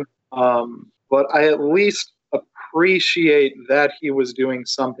jarring. But I at least appreciate that he was doing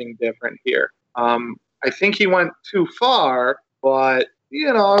something different here. I think he went too far, but,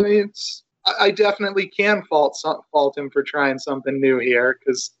 I definitely can fault him for trying something new here,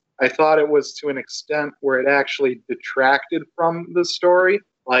 because I thought it was to an extent where it actually detracted from the story.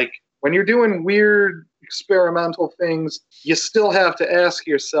 Like, when you're doing weird experimental things, you still have to ask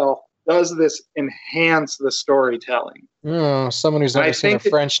yourself, does this enhance the storytelling? Oh, someone who's never seen a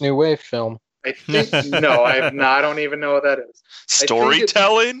French New Wave film. I think, no, I have not. I don't even know what that is.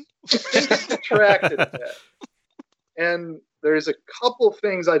 Storytelling? I think it detracted that. And there's a couple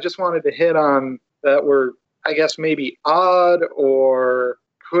things I just wanted to hit on that were, I guess, maybe odd or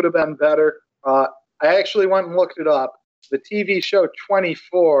could have been better. I actually went and looked it up. The TV show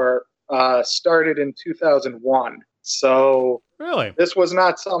 24 started in 2001. So really, this was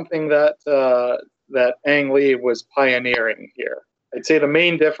not something that Ang Lee was pioneering here. I'd say the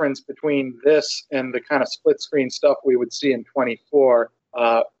main difference between this and the kind of split screen stuff we would see in 24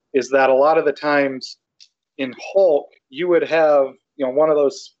 is that a lot of the times in Hulk, you would have, one of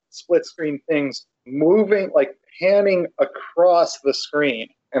those split screen things moving, like panning across the screen.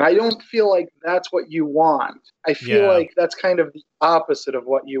 And I don't feel like that's what you want. I feel like that's kind of the opposite of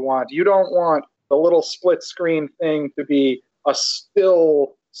what you want. You don't want the little split screen thing to be a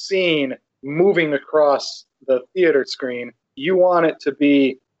still scene moving across the theater screen. You want it to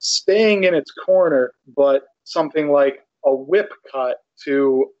be staying in its corner, but something like a whip cut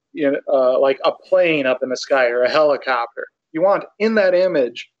to like a plane up in the sky or a helicopter. You want in that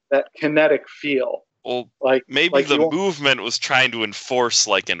image that kinetic feel. Well, maybe the movement was trying to enforce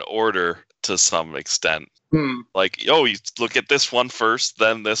like an order to some extent. Like, you look at this one first,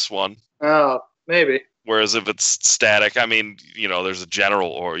 then this one. Oh, maybe. Whereas if it's static, I mean, there's a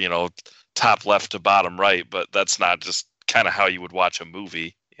general or, top left to bottom right, but that's not just kind of how you would watch a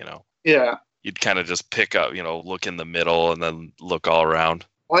movie, Yeah. You'd kind of just pick up, look in the middle and then look all around.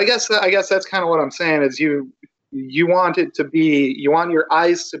 Well, I guess that's kind of what I'm saying is you want it to be, you want your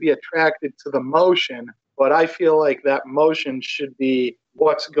eyes to be attracted to the motion, but I feel like that motion should be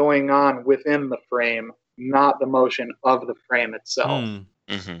what's going on within the frame, not the motion of the frame itself.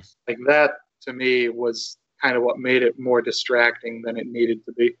 Mm-hmm. Like that, to me, was kind of what made it more distracting than it needed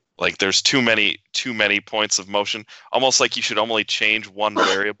to be. Like there's too many points of motion, almost like you should only change one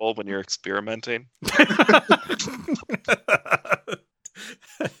variable when you're experimenting.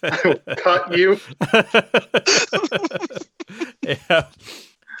 I will cut you. Yeah.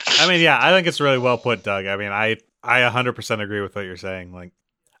 I mean, yeah, I think it's really well put, Doug. I mean, I 100% agree with what you're saying. Like,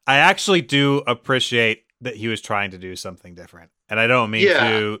 I actually do appreciate that he was trying to do something different. And I don't mean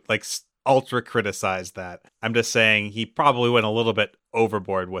to like ultra criticize that. I'm just saying he probably went a little bit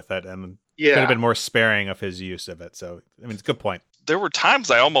overboard with it and could have been more sparing of his use of it. So, I mean, it's a good point. There were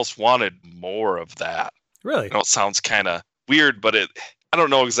times I almost wanted more of that. Really? I know it sounds kind of weird, but I don't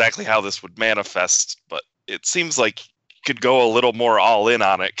know exactly how this would manifest, but it seems like you could go a little more all in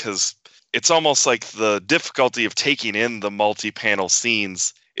on it, because it's almost like the difficulty of taking in the multi-panel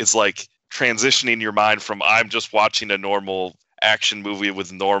scenes is like transitioning your mind from I'm just watching a normal action movie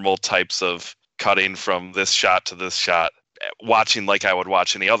with normal types of cutting from this shot to this shot, watching like I would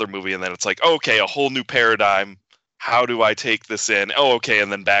watch any other movie, and then it's like, okay, a whole new paradigm. How do I take this in? Oh, okay,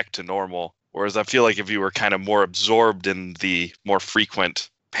 and then back to normal. Whereas I feel like if you were kind of more absorbed in the more frequent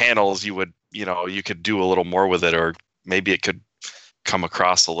panels, you would, you could do a little more with it, or maybe it could come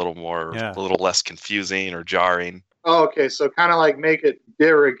across a little more, a little less confusing or jarring. Oh, okay, so kind of like make it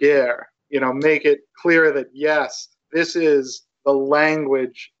de rigueur, make it clear that, yes, this is the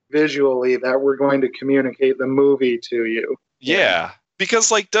language visually that we're going to communicate the movie to you. Yeah,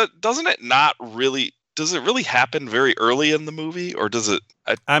 because like, does it really happen very early in the movie, or does it?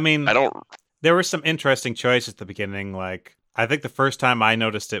 I don't. There were some interesting choices at the beginning. Like, I think the first time I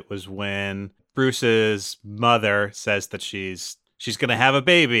noticed it was when Bruce's mother says that she's going to have a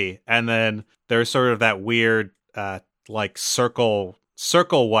baby, and then there's sort of that weird like circle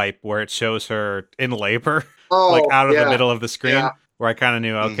wipe where it shows her in labor, like out of the middle of the screen, where I kind of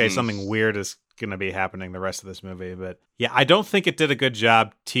knew, okay, something weird is going to be happening the rest of this movie. But yeah, I don't think it did a good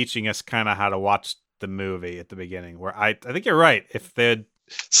job teaching us kind of how to watch the movie at the beginning, where I think you're right. If they'd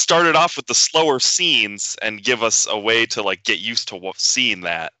started off with the slower scenes and give us a way to like get used to seeing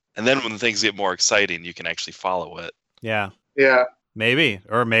that, and then when things get more exciting, you can actually follow it. Yeah. Maybe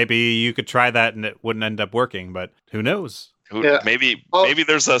you could try that and it wouldn't end up working, but who knows? Maybe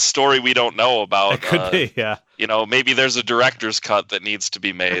there's a story we don't know about. It could be, yeah. Maybe there's a director's cut that needs to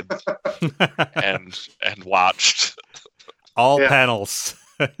be made and watched. All panels.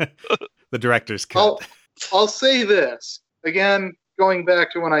 The director's cut. I'll say this. Again, going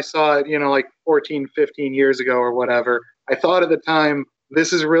back to when I saw it, like 14, 15 years ago or whatever, I thought at the time,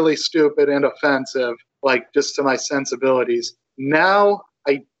 this is really stupid and offensive, like just to my sensibilities. Now,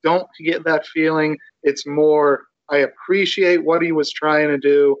 I don't get that feeling. It's more, I appreciate what he was trying to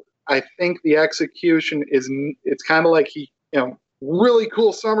do. I think the execution it's kind of like he, really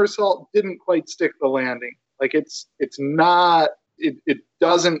cool somersault, didn't quite stick the landing. Like it's not, it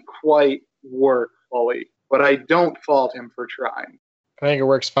doesn't quite work fully, but I don't fault him for trying. I think it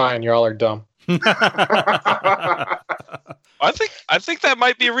works fine. You all are dumb. I think that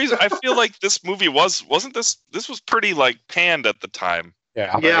might be a reason. I feel like this movie was pretty like panned at the time.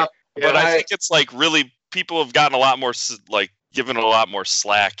 Yeah. Right? Yeah. But I think it's like really people have gotten a lot more like given a lot more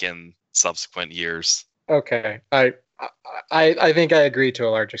slack in subsequent years. Okay. I think I agree to a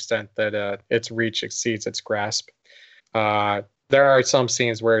large extent that its reach exceeds its grasp. There are some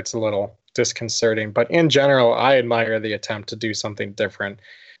scenes where it's a little disconcerting, but in general, I admire the attempt to do something different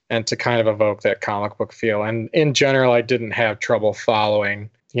and to kind of evoke that comic book feel. And in general, I didn't have trouble following,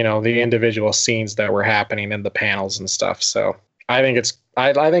 the individual scenes that were happening in the panels and stuff. So I think it's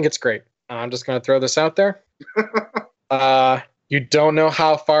great. I'm just going to throw this out there. You don't know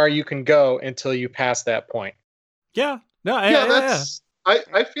how far you can go until you pass that point. Yeah. No.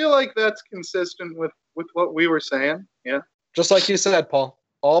 I feel like that's consistent with what we were saying. Yeah. Just like you said, Paul.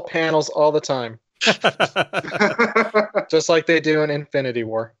 All panels, all the time. Just like they do in Infinity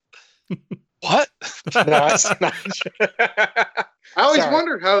War. What? No, it's not. I always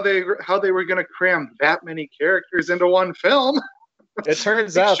wondered how they were going to cram that many characters into one film. It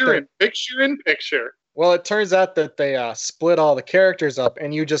turns out picture in picture. Well, it turns out that they split all the characters up,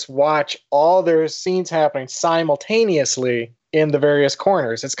 and you just watch all their scenes happening simultaneously in the various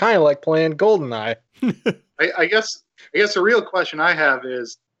corners. It's kind of like playing GoldenEye. I guess the real question I have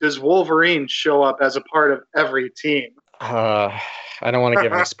is, does Wolverine show up as a part of every team? I don't want to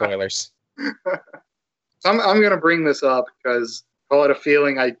give any spoilers. So I'm going to bring this up because I had a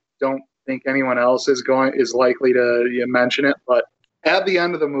feeling I don't think anyone else is likely to mention it. But at the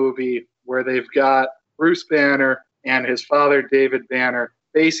end of the movie, where they've got Bruce Banner and his father David Banner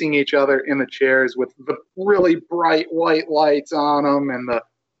facing each other in the chairs with the really bright white lights on them and the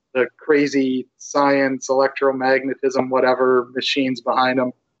crazy science, electromagnetism, whatever machines behind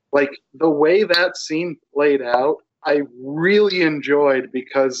them. Like, the way that scene played out, I really enjoyed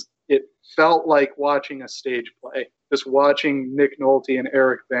because it felt like watching a stage play, just watching Nick Nolte and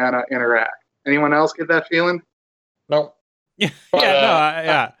Eric Bana interact. Anyone else get that feeling? No.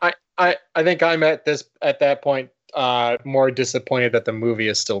 Yeah, I think I'm at that point more disappointed that the movie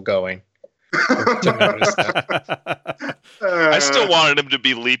is still going. To notice that. I still wanted him to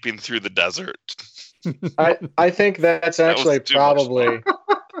be leaping through the desert. I think that's actually That was too much probably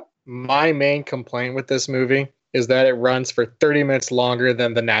my main complaint with this movie is that it runs for 30 minutes longer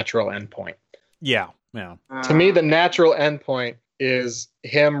than the natural endpoint. Yeah. To me, the natural endpoint is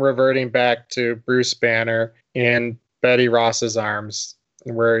him reverting back to Bruce Banner in Betty Ross's arms,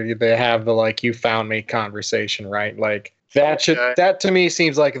 where they have the like "you found me" conversation, right? Like that to me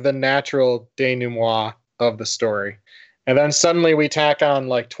seems like the natural denouement of the story. And then suddenly we tack on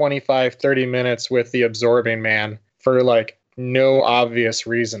like 25, 30 minutes with the absorbing man for like no obvious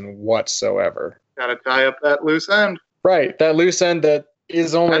reason whatsoever. Gotta tie up that loose end. Right. That loose end that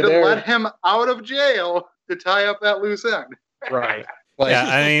is only Had to there. let him out of jail to tie up that loose end. Right. Like, Yeah,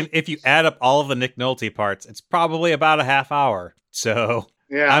 I mean, if you add up all of the Nick Nolte parts, it's probably about a half hour. So,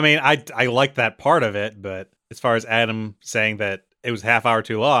 Yeah. I mean, I like that part of it, but as far as Adam saying that it was a half hour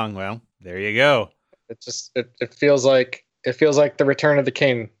too long, well, there you go. it feels like the Return of the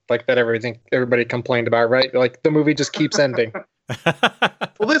King, like that everybody complained about, right? Like the movie just keeps ending.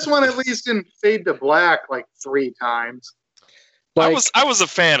 Well, this one at least didn't fade to black like 3 times. Like, I was a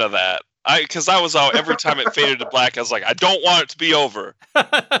fan of that. Because I was out every time it faded to black. I was like, I don't want it to be over.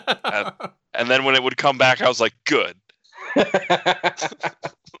 And then when it would come back, I was like, good.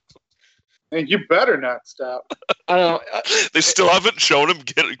 And you better not stop. I don't know. They still haven't shown him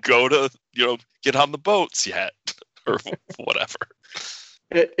get on the boats yet, or whatever.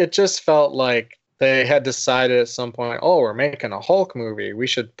 It just felt like they had decided at some point, oh, we're making a Hulk movie. We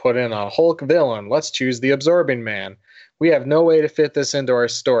should put in a Hulk villain. Let's choose the Absorbing Man. We have no way to fit this into our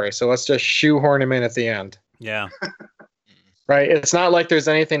story, so let's just shoehorn him in at the end. Yeah. Right? It's not like there's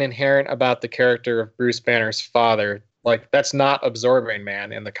anything inherent about the character of Bruce Banner's father. Like, that's not Absorbing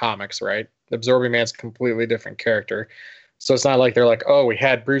Man in the comics, right? The Absorbing Man's a completely different character. So it's not like they're like, oh, we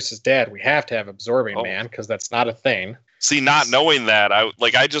had Bruce's dad. We have to have Absorbing Man, because that's not a thing. See, not knowing that,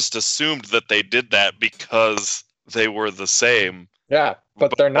 I just assumed that they did that because they were the same. Yeah,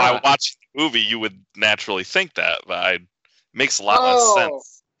 but they're not. By watching the movie, you would naturally think that, but it makes a lot less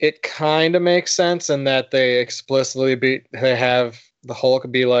sense. It kind of makes sense in that they explicitly they have the Hulk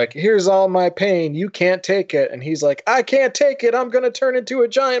be like, here's all my pain, you can't take it. And he's like, I can't take it, I'm going to turn into a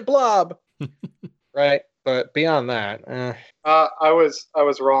giant blob. Right? But beyond that, I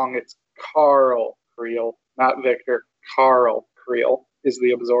was wrong. It's Carl Creel, not Victor. Carl Creel is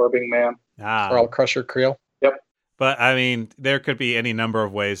the Absorbing Man. Carl Crusher Creel. Yep. But I mean, there could be any number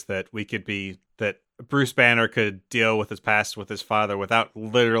of ways that that Bruce Banner could deal with his past with his father without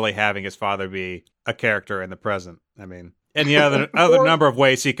literally having his father be a character in the present. I mean, any other number of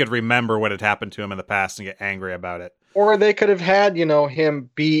ways he could remember what had happened to him in the past and get angry about it. Or they could have had, Nick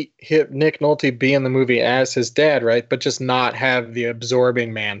Nolte be in the movie as his dad, right? But just not have the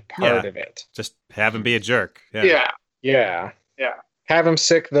Absorbing Man part of it. Just have him be a jerk. Yeah. Have him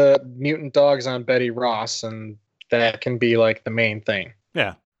sick the mutant dogs on Betty Ross, and that can be like the main thing.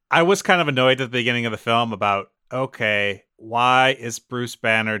 Yeah. I was kind of annoyed at the beginning of the film about, okay, why is Bruce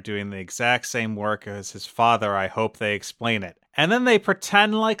Banner doing the exact same work as his father? I hope they explain it. And then they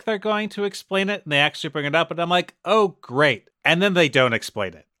pretend like they're going to explain it, and they actually bring it up, and I'm like, oh, great. And then they don't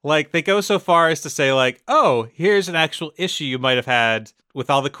explain it. Like, they go so far as to say, like, oh, here's an actual issue you might have had with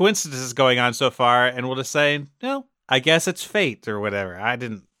all the coincidences going on so far, and we'll just say, no, I guess it's fate or whatever. I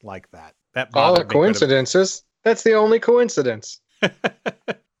didn't like that. All the coincidences? That's the only coincidence.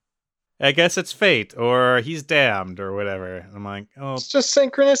 I guess it's fate, or he's damned, or whatever. And I'm like, oh, it's just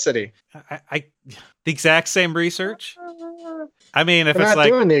synchronicity. The exact same research. I mean, if They're it's not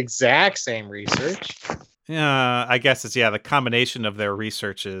like doing the exact same research. Yeah, I guess it's the combination of their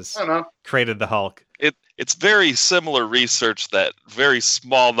researches created the Hulk. It's very similar research that very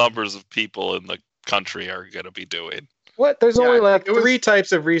small numbers of people in the country are going to be doing. What? There's only like 3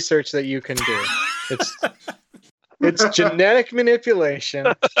 types of research that you can do. It's genetic manipulation.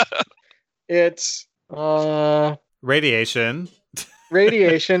 It's radiation.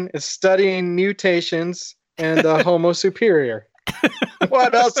 Radiation is studying mutations and Homo superior.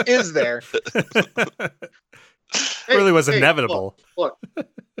 What else is there? Really was inevitable. Look,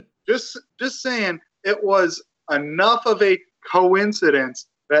 just saying, it was enough of a coincidence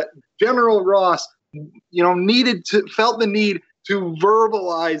that General Ross, felt the need to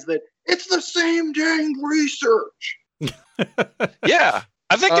verbalize that it's the same dang research. Yeah.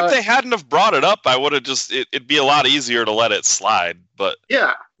 I think if they hadn't have brought it up, I would have it'd be a lot easier to let it slide. But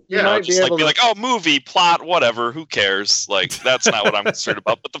yeah, You know, just like be like, oh, movie, plot, whatever, who cares? Like, that's not what I'm concerned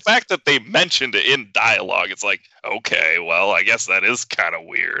about. But the fact that they mentioned it in dialogue, it's like, okay, well, I guess that is kind of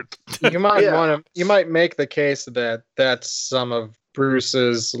weird. You might you might make the case that that's some of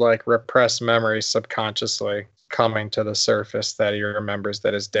Bruce's like repressed memories subconsciously coming to the surface, that he remembers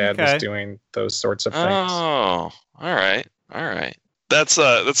that his dad was doing those sorts of things. Oh, all right. That's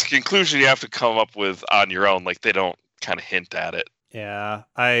a conclusion you have to come up with on your own. Like, they don't kind of hint at it. Yeah,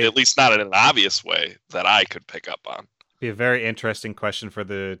 at least not in an obvious way that I could pick up on. Be a very interesting question for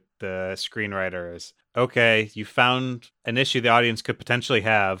the screenwriter is, okay, you found an issue the audience could potentially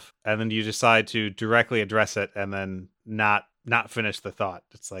have, and then you decide to directly address it and then not finish the thought.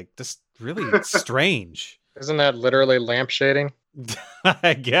 It's like, just really strange. Isn't that literally lampshading?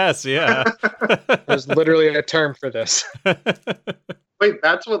 I guess, yeah. There's literally a term for this. Wait,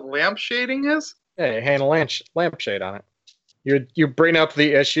 that's what lampshading is? Yeah, you hang a lampshade on it. You bring up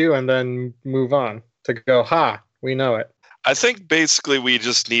the issue and then move on to go, we know it. I think basically we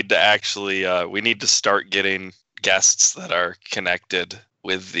just need to actually we need to start getting guests that are connected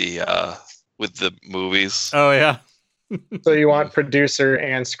with the movies. Oh yeah. So you want producer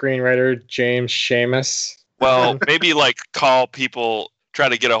and screenwriter James Seamus? Well, maybe like try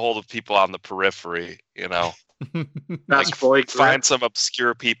to get a hold of people on the periphery, you know. That's like find some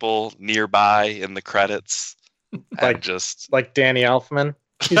obscure people nearby in the credits. Like Danny Elfman.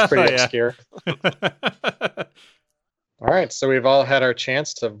 He's pretty obscure. All right, so we've all had our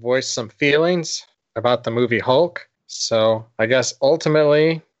chance to voice some feelings about the movie Hulk. So I guess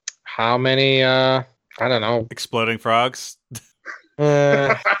ultimately, how many, I don't know. Exploding frogs?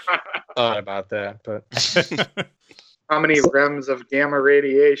 Thought about that, but... How many rems of gamma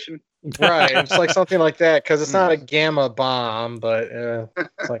radiation? Right, it's like something like that, because it's not a gamma bomb, but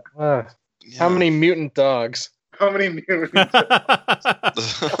it's like, how many mutant dogs? How many mutants?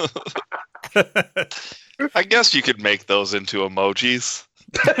 I guess you could make those into emojis.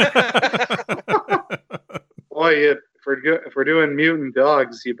 Boy, if we're doing mutant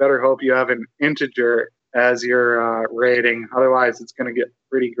dogs, you better hope you have an integer as your rating. Otherwise, it's going to get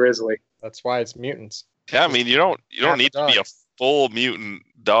pretty grisly. That's why it's mutants. Yeah, I mean, you don't need to be a full mutant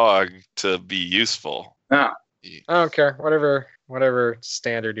dog to be useful. No. I don't care. Whatever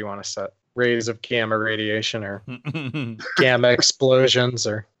standard you want to set. Rays of gamma radiation or gamma explosions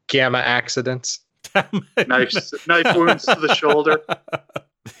or gamma accidents. Knife wounds to the shoulder.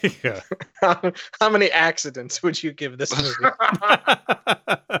 Yeah. How many accidents would you give this movie?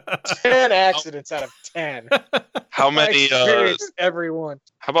 10 accidents out of 10. How many? Everyone.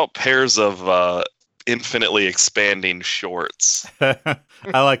 How about pairs of infinitely expanding shorts? I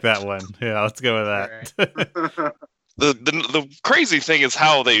like that one. Yeah, let's go with that. Right. The crazy thing is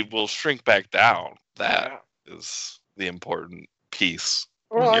how they will shrink back down. That is the important piece.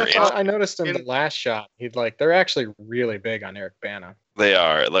 Well, I noticed in the last shot, they're actually really big on Eric Bana. They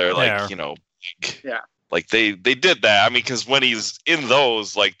are. They're like, big. Yeah. Like they did that. I mean, because when he's in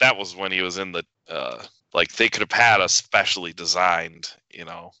those, like that was when he was in the, like they could have had a specially designed,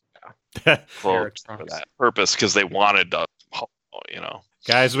 clothes for that purpose because they wanted to,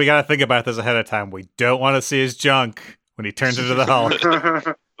 Guys, we got to think about this ahead of time. We don't want to see his junk when he turns into the Hulk.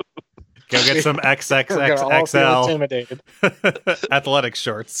 Go get some XXXXL intimidated. athletic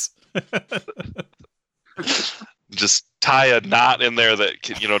shorts. Just tie a knot in there that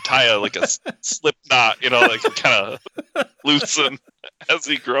can, tie like a slip knot, that can kind of loosen as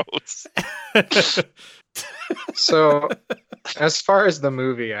he grows. So, as far as the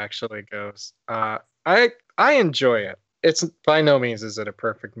movie actually goes, I enjoy it. It's by no means is it a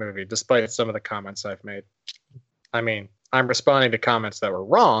perfect movie, despite some of the comments I've made. I mean, I'm responding to comments that were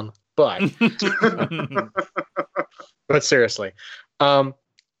wrong, but seriously, I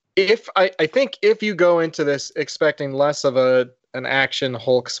think if you go into this expecting less of an action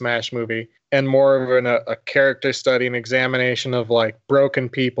Hulk smash movie and more of a character study and examination of like broken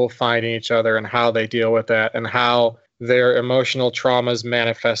people finding each other and how they deal with that and how their emotional traumas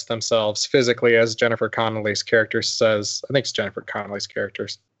manifest themselves physically, as Jennifer Connelly's character says. I think it's Jennifer Connelly's character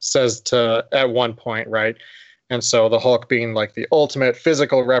says to at one point, right? And so the Hulk being like the ultimate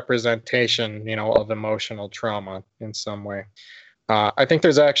physical representation, of emotional trauma in some way. I think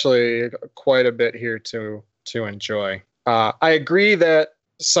there's actually quite a bit here to enjoy. I agree that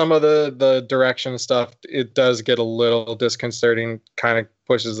some of the direction stuff, it does get a little disconcerting, kind of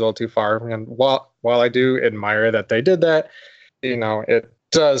pushes a little too far. And while I do admire that they did that, it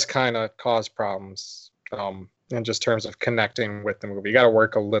does kind of cause problems in just terms of connecting with the movie. You got to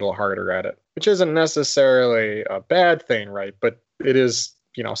work a little harder at it, which isn't necessarily a bad thing, right? But it is,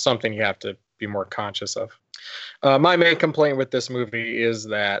 something you have to be more conscious of. My main complaint with this movie is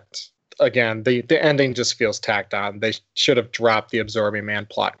that, again, the ending just feels tacked on. They should have dropped the Absorbing Man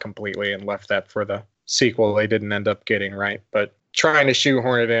plot completely and left that for the sequel they didn't end up getting right. But trying to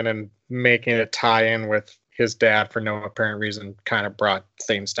shoehorn it in and making it tie in with his dad for no apparent reason kind of brought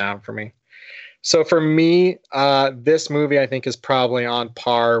things down for me. So for me, this movie I think is probably on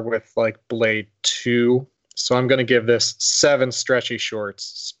par with like Blade 2. So I'm going to give this 7 stretchy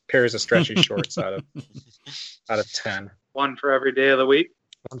shorts, pairs of stretchy shorts out of 10. One for every day of the week.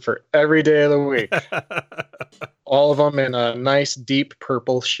 One for every day of the week. All of them in a nice deep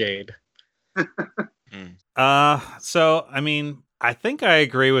purple shade. So I mean, I think I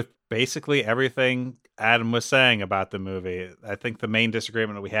agree with basically everything Adam was saying about the movie. I think the main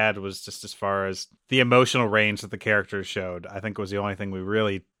disagreement that we had was just as far as the emotional range that the characters showed. I think was the only thing we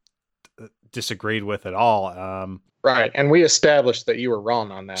really disagreed with at all. Right, and we established that you were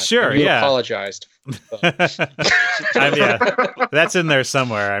wrong on that. Sure, you yeah. Apologized. Yeah, that's in there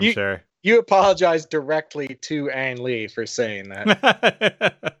somewhere, I'm sure. You apologized directly to Ann Lee for saying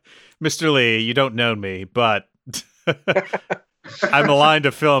that. Mr. Lee, you don't know me, but I'm aligned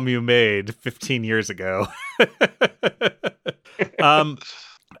a film you made 15 years ago.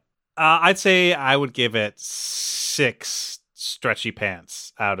 I'd say I would give it 6 stretchy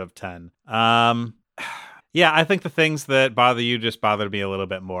pants out of 10. Yeah, I think the things that bother you just bothered me a little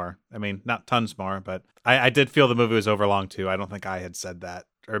bit more. I mean, not tons more, but I did feel the movie was overlong too. I don't think I had said that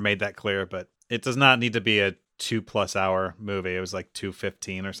or made that clear, but it does not need to be a 2+ hour movie. It was like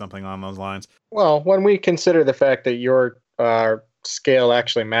 2:15 or something on those lines. Well, when we consider the fact that your scale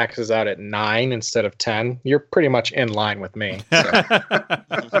actually maxes out at 9 instead of 10, you're pretty much in line with me. So.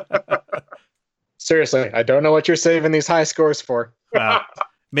 Seriously, I don't know what you're saving these high scores for.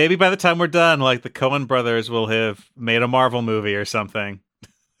 Maybe by the time we're done, like the Coen brothers will have made a Marvel movie or something.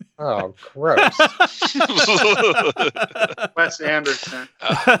 Oh, gross. Wes Anderson.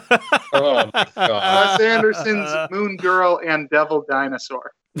 Oh, my God. Wes Anderson's Moon Girl and Devil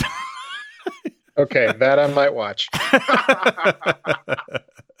Dinosaur. Okay, that I might watch.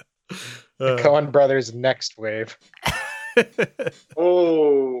 The Coen brothers' next wave.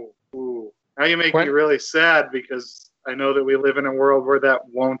 Oh, ooh. Now you make me really sad because I know that we live in a world where that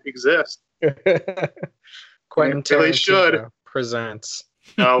won't exist. Quentin Tarantino really should presents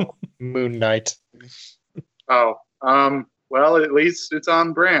No Moon Knight. Oh, well, at least it's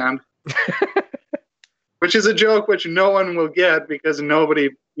on brand. Which is a joke which no one will get because nobody,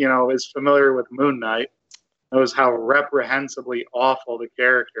 is familiar with Moon Knight. Knows how reprehensibly awful the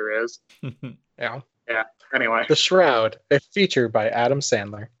character is. Yeah. Yeah. Anyway. The Shroud, a feature by Adam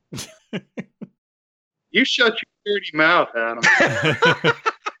Sandler. You shut your dirty mouth, Adam.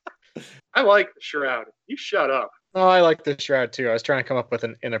 I like The Shroud. You shut up. Oh, I like The Shroud too. I was trying to come up with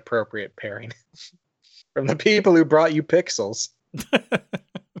an inappropriate pairing. From the people who brought you Pixels.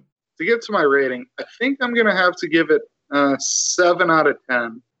 To get to my rating, I think I'm going to have to give it 7 out of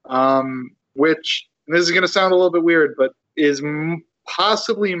 10. Which, and this is going to sound a little bit weird, but is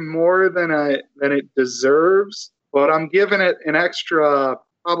possibly more than it deserves. But I'm giving it an extra,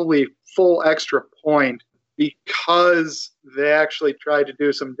 probably full extra point because they actually tried to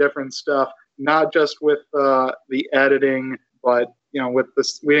do some different stuff, not just with the editing, but with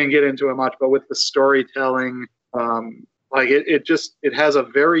this, we didn't get into it much, but with the storytelling, it has a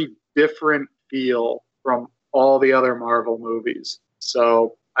very different feel from all the other Marvel movies.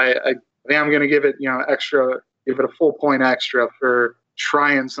 So I think I'm going to give it, give it a full point extra for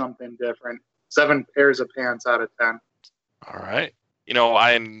trying something different. 7 pairs of pants out of 10. All right.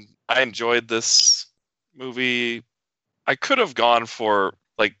 I enjoyed this movie. I could have gone for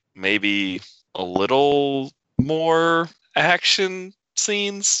like maybe a little more action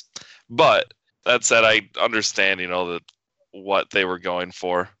scenes, but that said, I understand, what they were going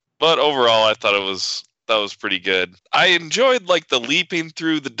for. But overall, I thought that was pretty good. I enjoyed like the leaping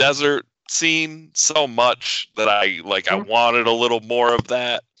through the desert scene so much that I wanted a little more of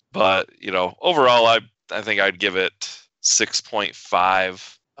that. But overall, I think I'd give it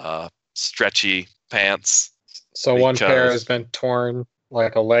 6.5 stretchy pants. So one pair has been torn,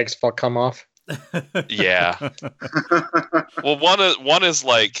 like a leg's come off. Yeah. Well, one is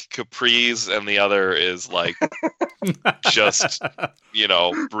like capris, and the other is like just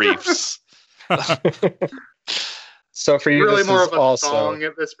briefs. So for you, really this more is of a also song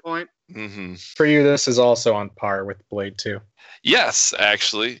at this point. Mm-hmm. For you, this is also on par with Blade 2. Yes,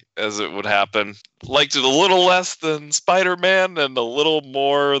 actually, as it would happen. Liked it a little less than Spider-Man and a little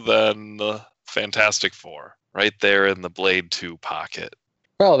more than the Fantastic Four. Right there in the Blade 2 pocket.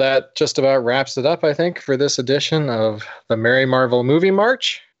 Well, that just about wraps it up, I think, for this edition of the Merry Marvel Movie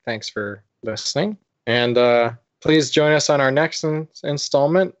March. Thanks for listening. And please join us on our next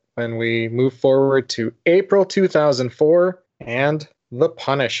installment when we move forward to April 2004 and The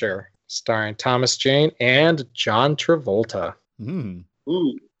Punisher, starring Thomas Jane and John Travolta. Ooh.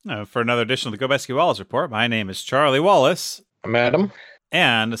 For another edition of the Gobeski Wallace Report, my name is Charlie Wallace. I'm Adam.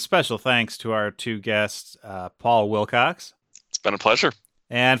 And a special thanks to our two guests, Paul Wilcox. It's been a pleasure.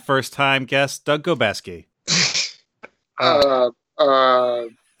 And first-time guest, Doug Gobeski.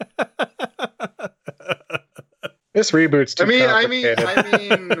 This reboot's too complicated.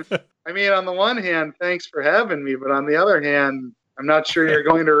 I mean, on the one hand, thanks for having me, but on the other hand, I'm not sure you're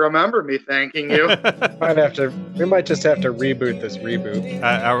going to remember me thanking you. We might just have to reboot this reboot.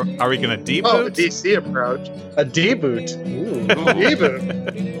 Are we going to deboot? Oh, the DC approach. A deboot. Ooh.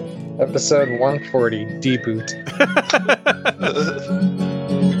 Deboot. Episode 140, deboot.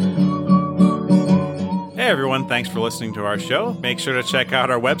 Hey everyone, thanks for listening to our show. Make sure to check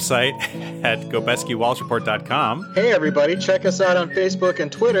out our website at GobeskiWallaceReport.com. Hey everybody, check us out on Facebook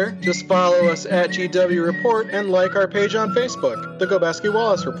and Twitter. Just follow us at GW Report and like our page on Facebook, The Gobeski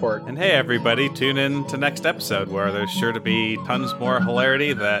Wallace Report. And hey everybody, tune in to next episode where there's sure to be tons more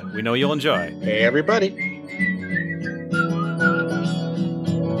hilarity that we know you'll enjoy. Hey everybody.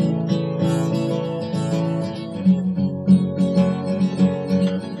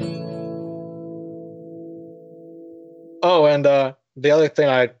 Oh, and the other thing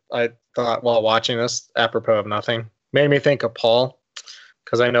I thought while watching this, apropos of nothing, made me think of Paul,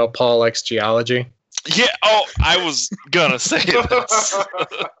 because I know Paul likes geology. Yeah, I was gonna say this.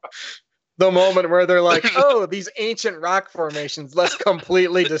 The moment where they're like, oh, these ancient rock formations, let's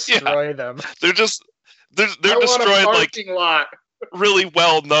completely destroy them. They're destroyed like lot. Really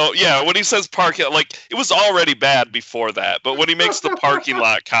well known. Yeah, when he says parking, like it was already bad before that, but when he makes the parking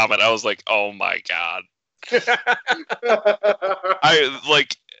lot comment, I was like, oh my god. I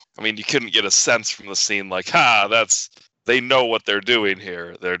mean, you couldn't get a sense from the scene like, they know what they're doing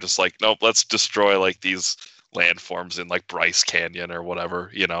here. They're just like, nope, let's destroy like these landforms in like Bryce Canyon or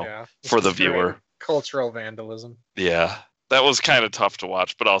whatever, for the viewer. Cultural vandalism. Yeah, that was kind of tough to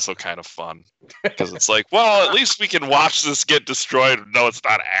watch, but also kind of fun because it's like, well, at least we can watch this get destroyed. No, it's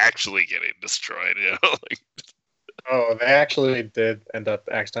not actually getting destroyed. Oh, they actually did end up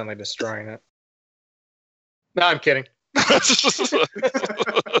accidentally destroying it. No, I'm kidding.